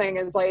that's the other thing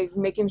is like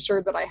making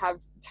sure that I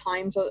have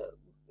time to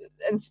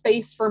and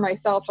space for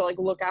myself to like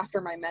look after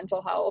my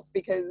mental health,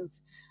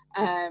 because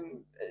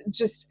um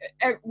just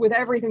with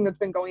everything that's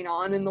been going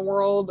on in the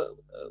world,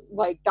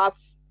 like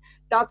that's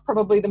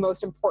probably the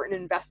most important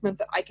investment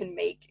that I can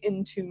make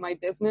into my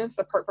business,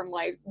 apart from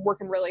like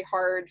working really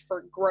hard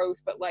for growth,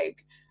 but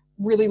like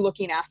really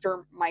looking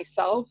after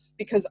myself,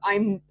 because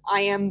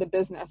I am the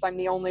business. I'm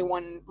the only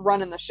one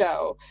running the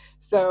show.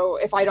 So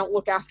if I don't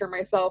look after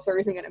myself, there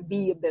isn't going to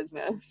be a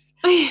business.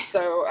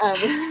 So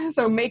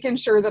so making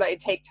sure that I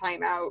take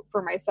time out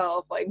for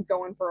myself, like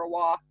going for a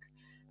walk,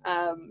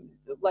 um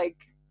like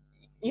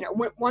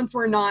once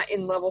we're not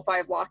in level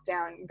 5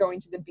 lockdown, going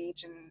to the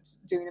beach and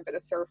doing a bit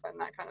of surfing,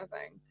 that kind of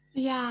thing.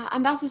 yeah,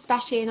 and that's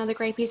especially another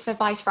great piece of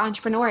advice for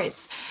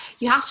entrepreneurs.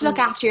 You have to look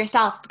Mm. after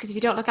yourself because if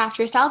you don't look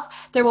after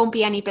yourself, there won't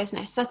be any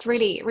business. That's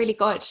really, really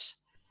good.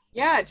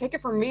 Yeah, take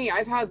it from me.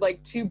 I've had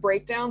like 2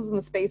 breakdowns in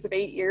the space of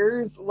 8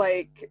 years.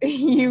 Like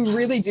you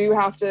really do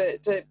have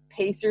to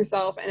pace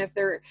yourself. And if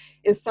there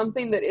is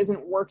something that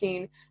isn't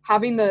working,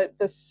 having the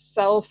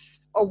self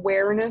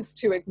awareness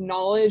to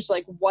acknowledge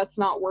like what's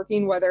not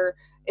working, whether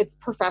it's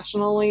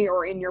professionally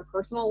or in your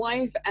personal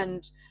life,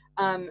 and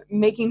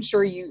making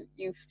sure you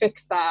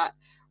fix that,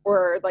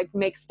 or like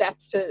make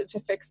steps to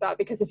fix that.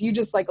 Because if you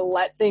just like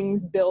let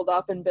things build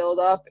up and build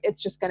up,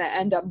 it's just going to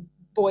end up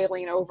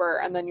boiling over,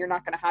 and then you're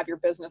not going to have your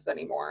business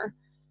anymore.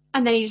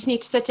 And then you just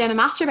need to sit down and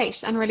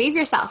masturbate and relieve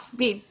yourself,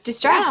 be Yeah.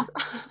 distress.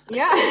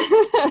 Yeah.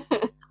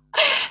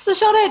 So,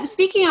 Shona,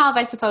 speaking of,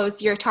 I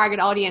suppose, your target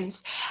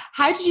audience,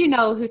 how did you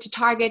know who to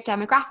target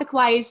demographic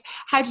wise?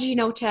 How did you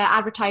know to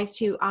advertise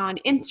to on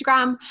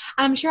Instagram? And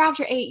I'm sure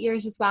after 8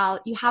 years as well,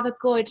 you have a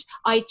good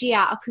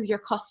idea of who your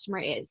customer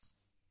is.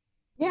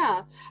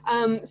 Yeah.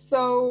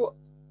 So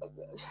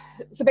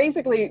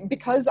basically,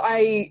 because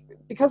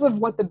of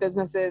what the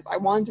business is, I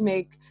wanted to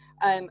make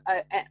an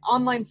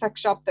online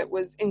sex shop that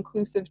was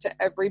inclusive to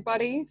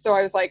everybody. So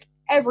I was like,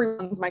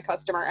 everyone's my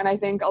customer. And I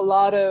think a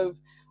lot of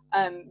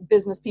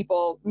business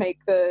people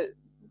make the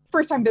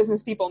first time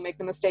business people make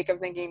the mistake of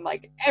thinking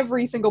like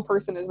every single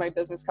person is my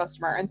business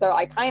customer. And so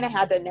I kind of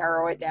had to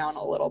narrow it down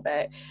a little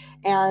bit.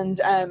 And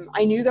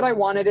I knew that I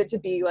wanted it to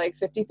be like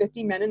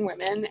 50-50 men and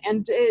women.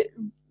 And it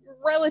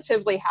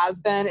relatively has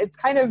been. It's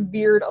kind of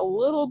veered a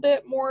little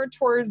bit more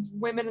towards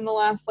women in the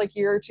last like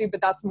year or two,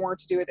 but that's more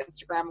to do with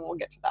Instagram, and we'll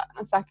get to that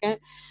in a second.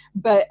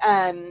 But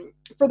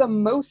for the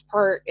most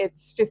part,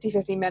 it's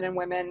 50-50 men and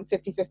women,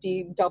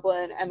 50-50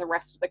 Dublin and the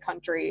rest of the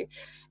country.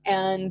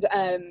 And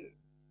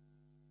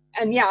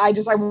yeah,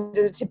 I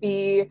wanted it to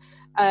be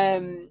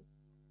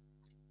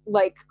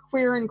like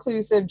queer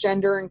inclusive,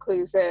 gender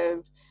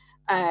inclusive,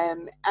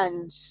 and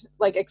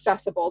like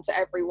accessible to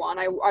everyone.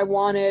 I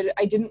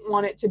didn't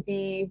want it to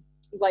be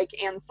like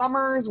Ann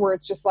Summers, where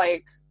it's just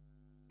like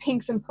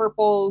pinks and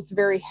purples,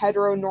 very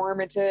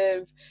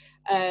heteronormative,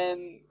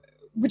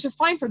 which is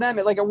fine for them.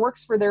 It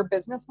works for their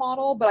business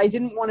model, but I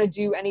didn't want to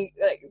do any,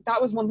 like, that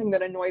was one thing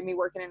that annoyed me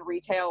working in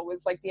retail,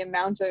 was like the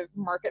amount of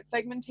market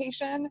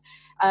segmentation,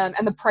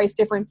 and the price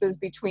differences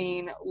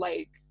between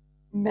like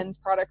men's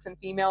products and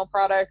female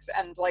products.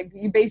 And like,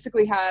 you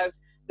basically have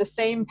the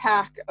same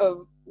pack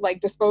of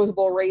like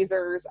disposable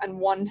razors, and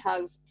one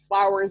has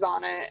flowers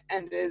on it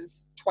and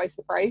is twice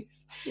the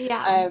price.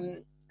 Yeah.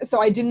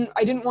 So I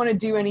didn't want to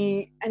do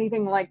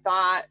anything like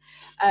that.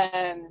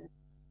 And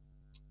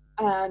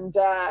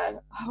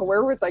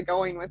where was I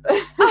going with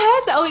this?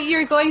 Oh,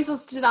 you're going so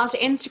well to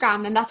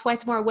Instagram, and that's why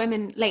it's more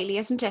women lately,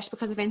 isn't it?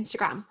 Because of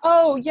Instagram.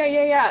 Oh,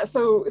 yeah.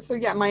 So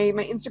yeah, my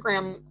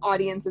Instagram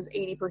audience is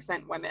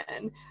 80%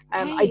 women.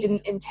 I Okay.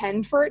 didn't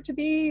intend for it to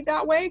be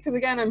that way, because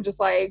again, I'm just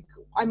like,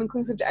 I'm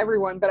inclusive to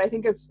everyone, but I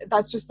think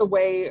that's just the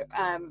way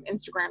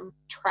Instagram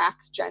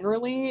tracks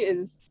generally,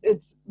 is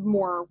it's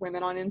more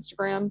women on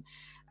Instagram.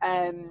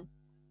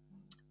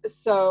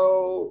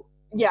 So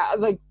yeah,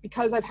 like,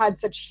 because I've had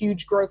such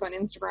huge growth on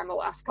Instagram the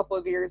last couple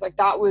of years, like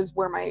that was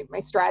where my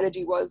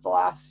strategy was the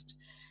last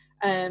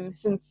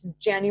since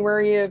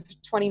January of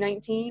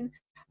 2019.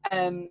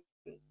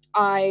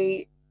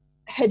 I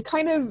had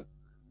kind of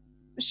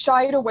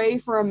shied away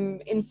from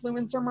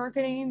influencer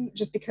marketing,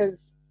 just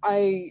because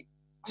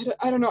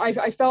I don't know.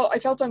 I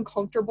felt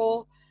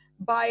uncomfortable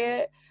by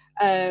it.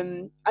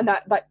 And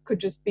that could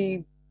just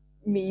be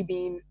me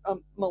being a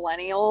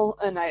millennial.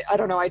 And I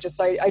don't know. I just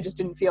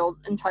didn't feel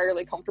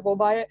entirely comfortable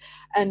by it.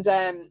 And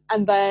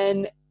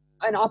then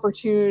an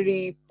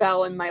opportunity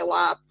fell in my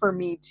lap for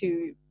me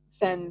to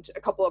send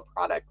a couple of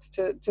products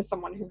to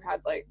someone who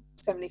had like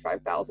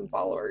 75,000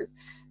 followers.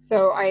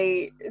 So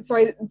I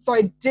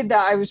did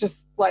that. I was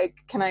just like,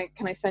 can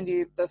I send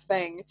you the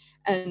thing?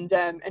 And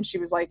she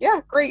was like,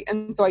 yeah, great.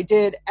 And so I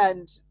did,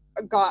 and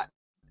got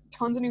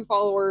tons of new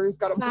followers,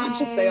 got a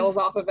bunch of Wow. sales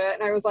off of it.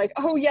 And I was like,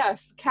 oh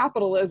yes,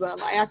 capitalism.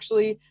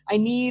 I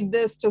need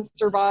this to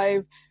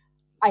survive.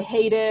 I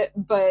hate it,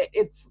 but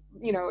it's,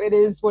 it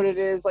is what it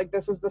is. Like,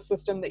 this is the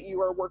system that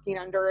you are working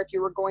under. If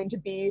you were going to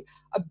be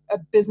a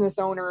business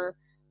owner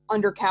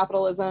under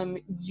capitalism,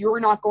 you're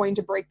not going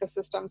to break the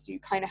system. So you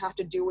kind of have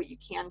to do what you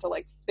can to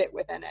like fit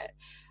within it.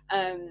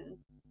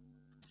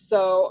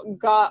 So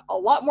got a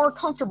lot more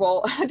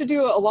comfortable. I had to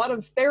do a lot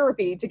of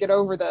therapy to get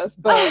over this,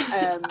 but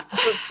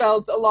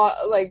felt a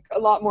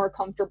lot more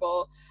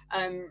comfortable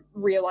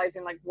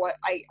realizing like what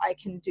I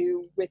can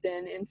do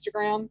within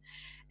Instagram.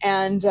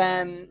 And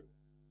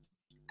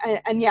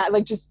yeah,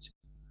 like just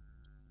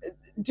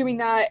doing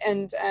that,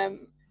 and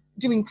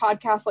doing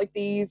podcasts like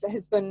these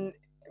has been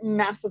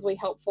massively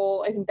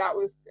helpful. I think that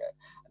was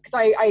because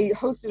I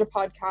hosted a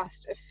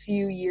podcast a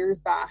few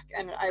years back,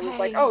 and I was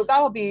like, Okay. oh,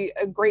 that'll be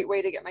a great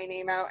way to get my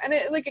name out. And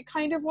it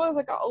kind of was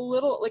like a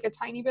little, like a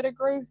tiny bit of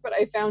growth, but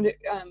I found it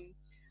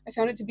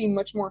to be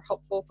much more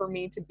helpful for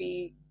me to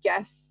be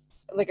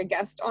a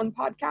guest on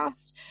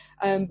podcast,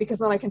 because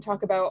then I can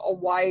talk about a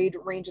wide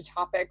range of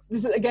topics.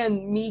 This is,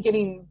 again, me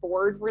getting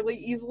bored really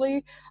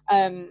easily.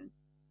 I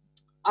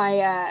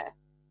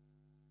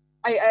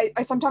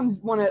sometimes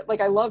want to,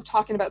 like, I love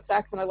talking about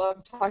sex and I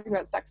love talking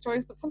about sex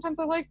toys, but sometimes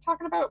I like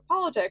talking about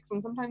politics,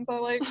 and sometimes I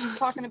like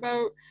talking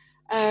about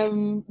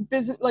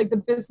business, like the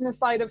business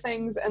side of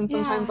things, and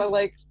sometimes Yeah. I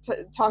like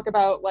to talk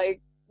about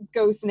like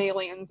ghosts and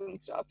aliens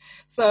and stuff.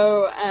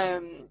 So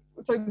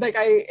like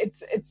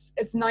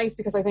it's nice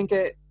because I think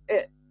it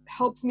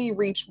helps me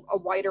reach a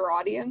wider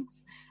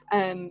audience,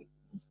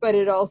 but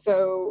it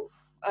also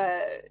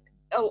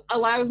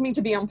allows me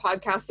to be on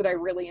podcasts that I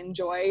really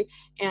enjoy,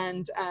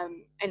 and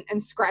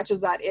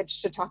scratches that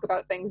itch to talk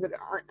about things that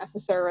aren't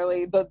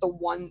necessarily the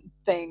one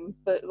thing,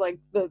 that like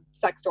the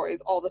sex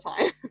toys all the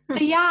time.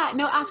 Yeah,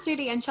 no,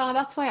 absolutely. And Shauna,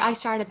 that's why I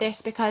started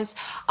this, because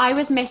I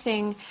was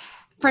missing,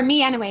 for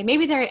me anyway,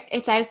 maybe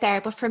it's out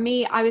there, but for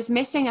me, I was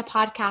missing a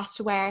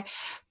podcast where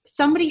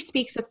somebody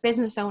speaks with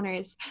business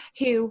owners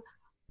who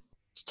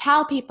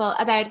tell people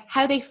about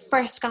how they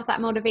first got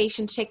that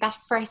motivation to take that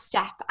first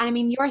step. And I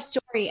mean, your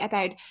story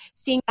about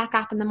seeing that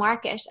gap in the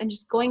market and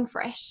just going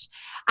for it,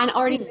 and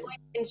already knowing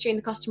the industry and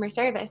the customer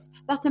service,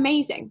 that's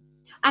amazing.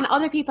 And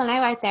other people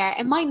now out there,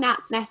 it might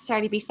not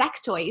necessarily be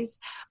sex toys,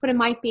 but it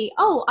might be,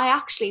 oh,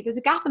 there's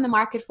a gap in the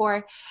market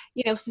for,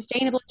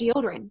 sustainable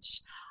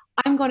deodorant.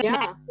 I'm going to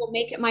now Yeah. go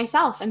make it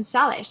myself and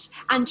sell it.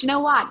 And you know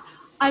what?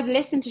 I've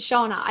listened to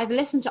Shauna, I've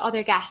listened to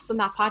other guests on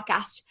that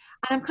podcast,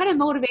 and I'm kind of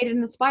motivated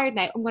and inspired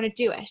now. I'm going to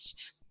do it.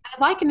 And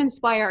if I can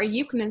inspire, or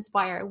you can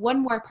inspire one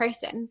more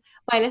person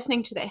by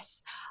listening to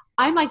this,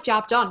 I'm like,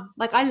 job done.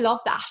 Like, I love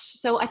that.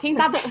 So I think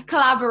that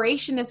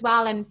collaboration as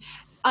well, and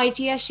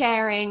idea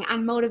sharing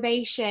and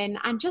motivation,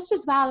 and just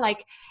as well,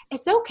 like,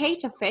 it's okay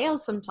to fail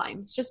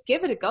sometimes. Just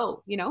give it a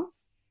go.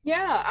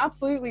 Yeah,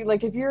 absolutely.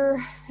 Like, if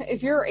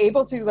you're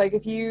able to, like,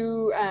 if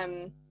you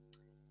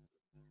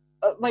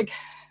like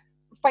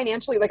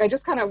financially, like, I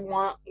just kind of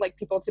want like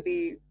people to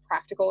be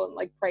practical and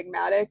like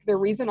pragmatic. The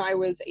reason I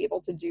was able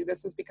to do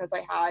this is because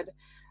I had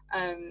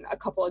a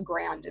couple of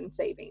grand in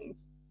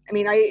savings. I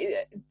mean,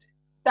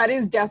 that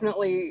is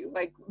definitely,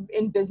 like,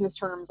 in business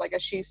terms, like a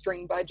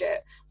shoestring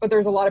budget, but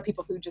there's a lot of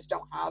people who just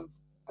don't have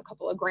a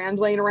couple of grand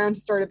laying around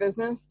to start a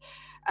business.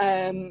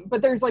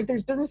 But there's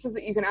businesses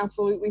that you can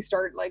absolutely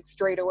start like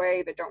straight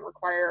away that don't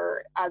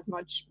require as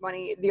much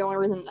money. The only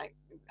reason, like,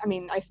 I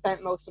mean, I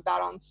spent most of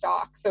that on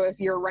stock. So if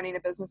you're running a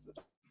business that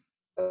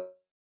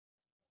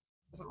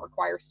doesn't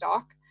require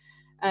stock,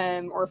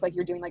 or if like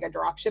you're doing like a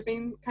drop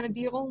shipping kind of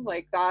deal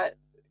like that,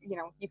 you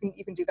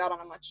can do that on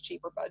a much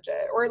cheaper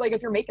budget. Or like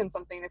if you're making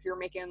something, if you're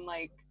making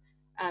like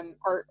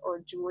art or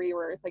jewelry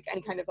or like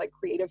any kind of like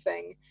creative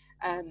thing,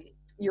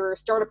 your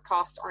startup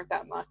costs aren't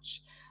that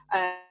much.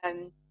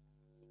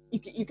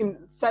 You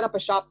can set up a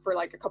shop for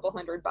like a couple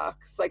 $100.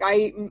 Like,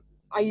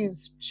 I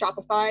use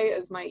Shopify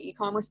as my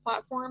e-commerce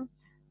platform,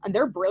 and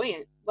they're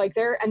brilliant. Like,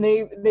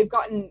 they've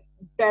gotten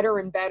better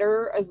and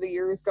better as the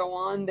years go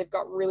on. They've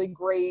got really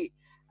great,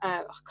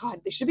 oh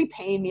God, they should be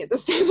paying me at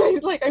this stage.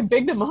 I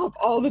big them up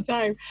all the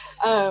time.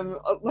 I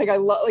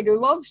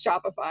love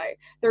Shopify.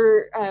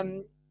 Their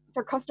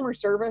customer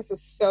service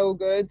is so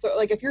good. So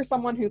like, if you're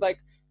someone who like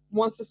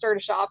wants to start a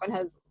shop and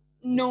has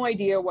no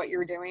idea what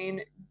you're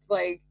doing,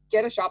 like,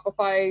 get a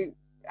Shopify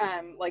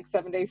like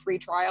 7-day free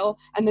trial,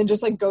 and then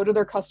just like go to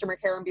their customer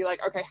care and be like,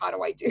 okay, how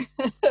do I do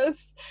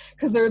this?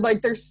 Because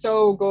they're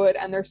so good,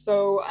 and they're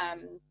so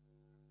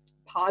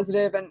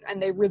positive,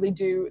 and they really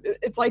do.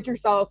 It's like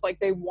yourself, like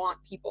they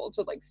want people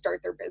to like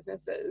start their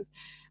businesses.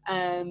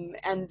 And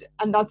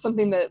that's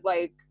something that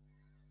like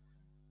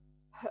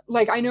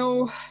I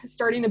know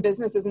starting a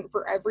business isn't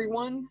for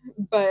everyone,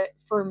 but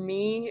for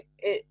me,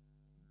 it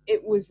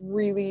was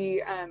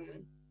really,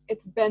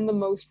 it's been the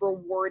most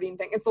rewarding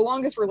thing. It's the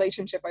longest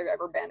relationship I've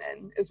ever been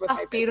in, is with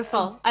That's my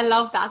beautiful. business. I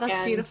love that.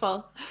 That's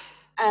beautiful.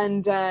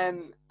 And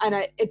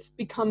it's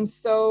become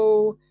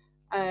so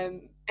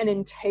an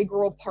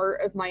integral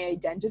part of my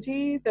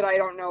identity that I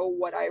don't know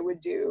what I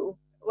would do.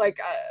 Like,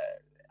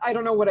 I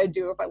don't know what I'd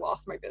do if I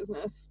lost my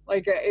business.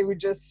 Like, it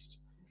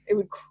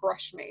would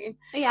crush me.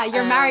 Yeah,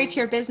 you're married to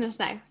your business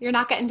now. You're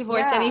not getting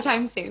divorced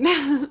anytime soon.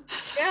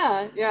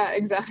 Yeah,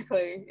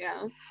 exactly.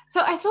 Yeah.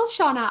 So I suppose,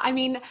 Shauna, I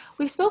mean,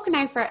 we've spoken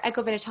now for a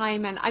good bit of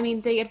time, and I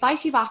mean, the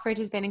advice you've offered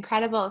has been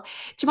incredible.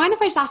 Do you mind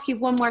if I just ask you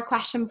one more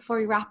question before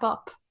we wrap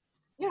up?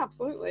 Yeah,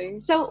 absolutely.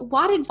 So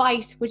what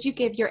advice would you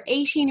give your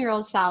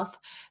 18-year-old self,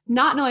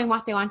 not knowing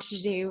what they wanted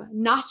to do,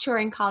 not sure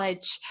in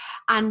college,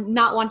 and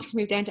not wanting to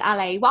move down to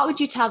LA? What would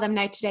you tell them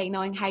now today,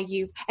 knowing how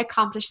you've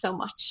accomplished so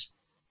much?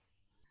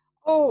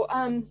 Oh,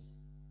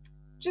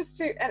 just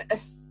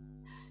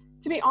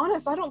to be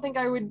honest, I don't think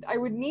I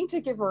would need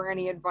to give her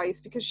any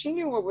advice, because she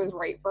knew what was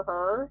right for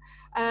her.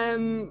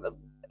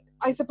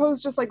 I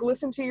suppose just like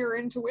listen to your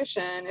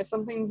intuition. If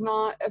something's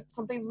not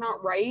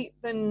right,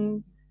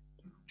 then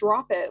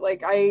drop it.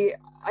 Like I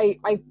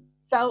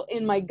felt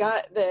in my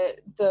gut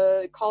that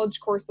the college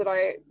course that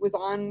I was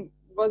on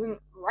wasn't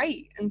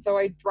right, and so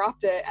I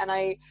dropped it, and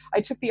I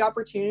took the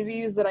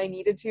opportunities that I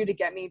needed to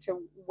get me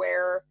to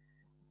where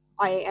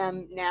I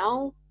am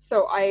now.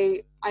 So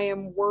I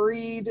am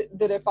worried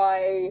that if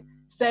I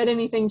said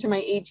anything to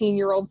my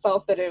 18-year-old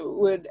self, that it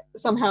would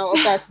somehow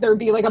affect, there'd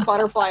be like a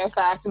butterfly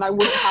effect and I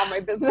wouldn't have my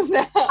business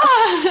now.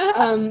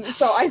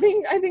 So I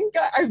think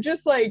I've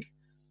just like,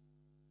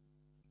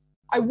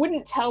 I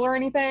wouldn't tell her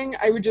anything.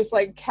 I would just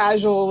like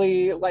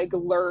casually like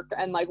lurk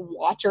and like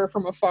watch her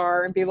from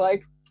afar and be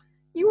like,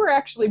 you were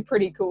actually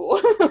pretty cool.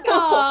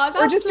 Aww,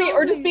 or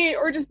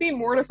just be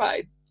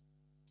mortified.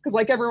 Because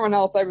like everyone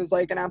else, I was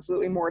like an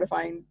absolutely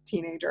mortifying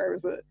teenager. I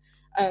was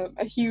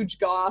a huge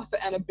goth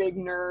and a big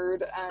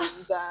nerd,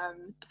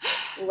 and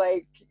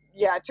I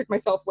took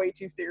myself way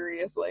too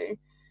seriously.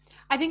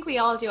 I think we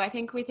all do. I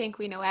think we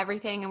know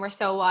everything and we're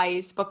so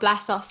wise, but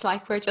bless us,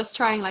 like we're just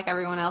trying like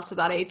everyone else at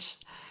that age.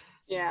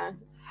 Yeah.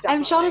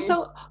 Shauna,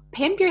 so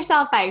pimp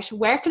yourself out.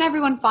 Where can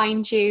everyone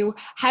find you?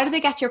 How do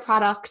they get your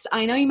products? And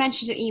I know you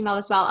mentioned an email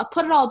as well. I'll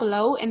put it all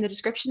below in the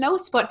description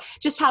notes, but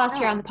just tell us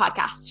here on the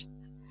podcast.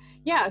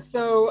 Yeah,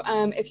 so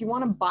if you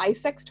want to buy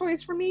sex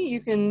toys from me,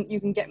 you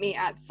can get me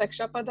at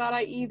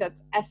sexshoppa.ie.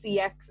 That's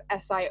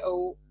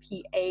SEXSIOPA.ie.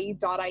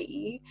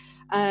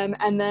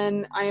 And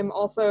then I am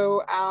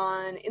also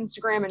on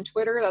Instagram and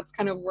Twitter. That's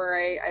kind of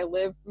where I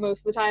live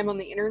most of the time on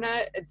the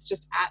internet. It's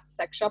just at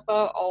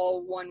sexshoppa,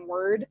 all one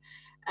word.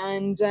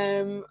 And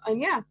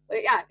yeah,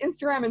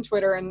 Instagram and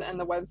Twitter and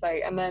the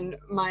website. And then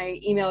my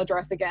email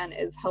address again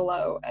is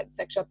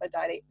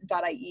hello@sexshoppa.ie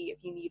if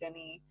you need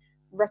any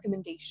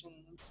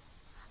recommendations.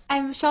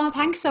 Shauna,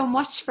 thanks so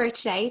much for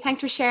today. Thanks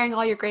for sharing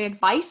all your great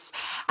advice.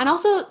 And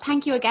also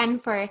thank you again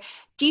for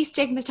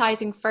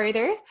destigmatizing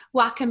further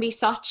what can be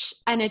such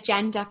an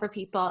agenda for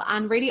people,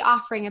 and really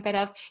offering a bit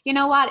of, you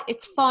know what,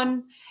 it's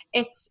fun.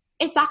 It's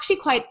actually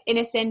quite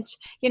innocent.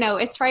 You know,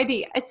 it's like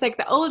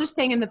the oldest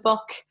thing in the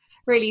book,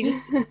 really,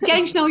 just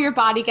getting to know your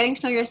body, getting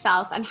to know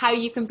yourself, and how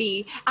you can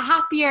be a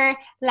happier,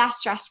 less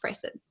stressed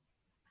person.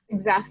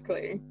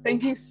 Exactly.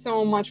 Thank you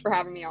so much for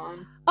having me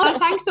on. Oh,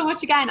 thanks so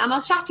much again. And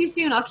I'll chat to you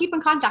soon. I'll keep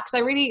in contact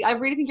because I really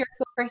think you're a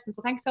cool person.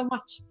 So thanks so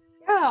much.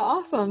 Yeah,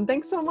 awesome.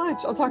 Thanks so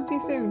much. I'll talk to you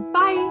soon.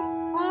 Bye.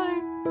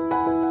 Bye.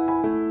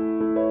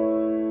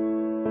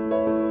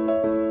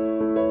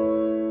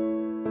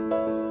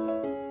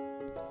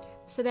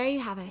 So there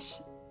you have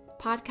it.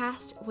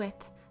 Podcast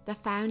with the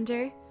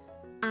founder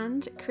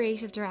and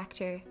creative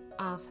director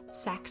of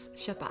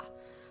SexShoppa,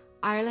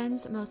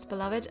 Ireland's most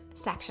beloved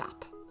sex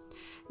shop.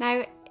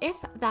 Now, if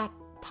that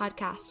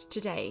podcast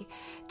today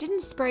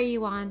didn't spur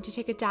you on to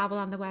take a dabble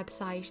on the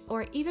website,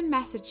 or even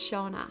message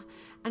Shauna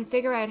and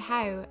figure out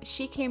how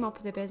she came up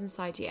with a business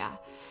idea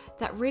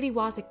that really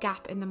was a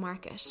gap in the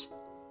market,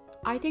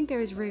 I think there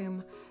is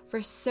room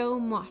for so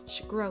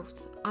much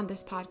growth on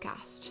this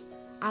podcast.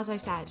 As I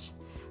said,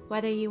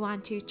 whether you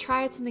want to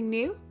try out something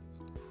new,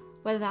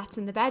 whether that's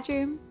in the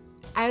bedroom,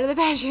 out of the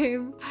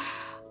bedroom,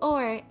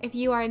 or if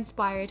you are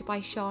inspired by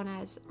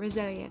Shauna's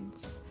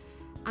resilience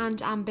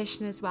and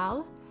ambition as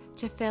well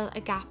to fill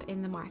a gap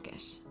in the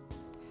market.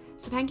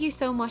 So thank you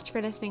so much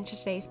for listening to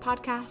today's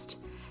podcast.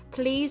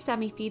 Please send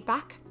me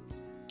feedback,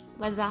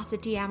 whether that's a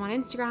DM on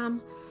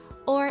Instagram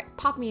or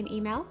pop me an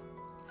email.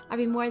 I'd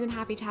be more than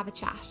happy to have a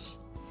chat.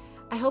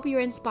 I hope you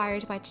were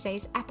inspired by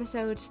today's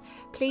episode.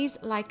 Please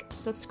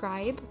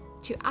subscribe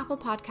to Apple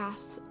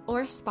Podcasts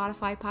or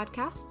Spotify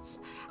podcasts,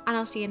 and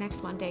I'll see you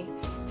next Monday.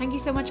 Thank you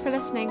so much for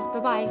listening.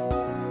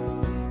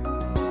 Bye-bye.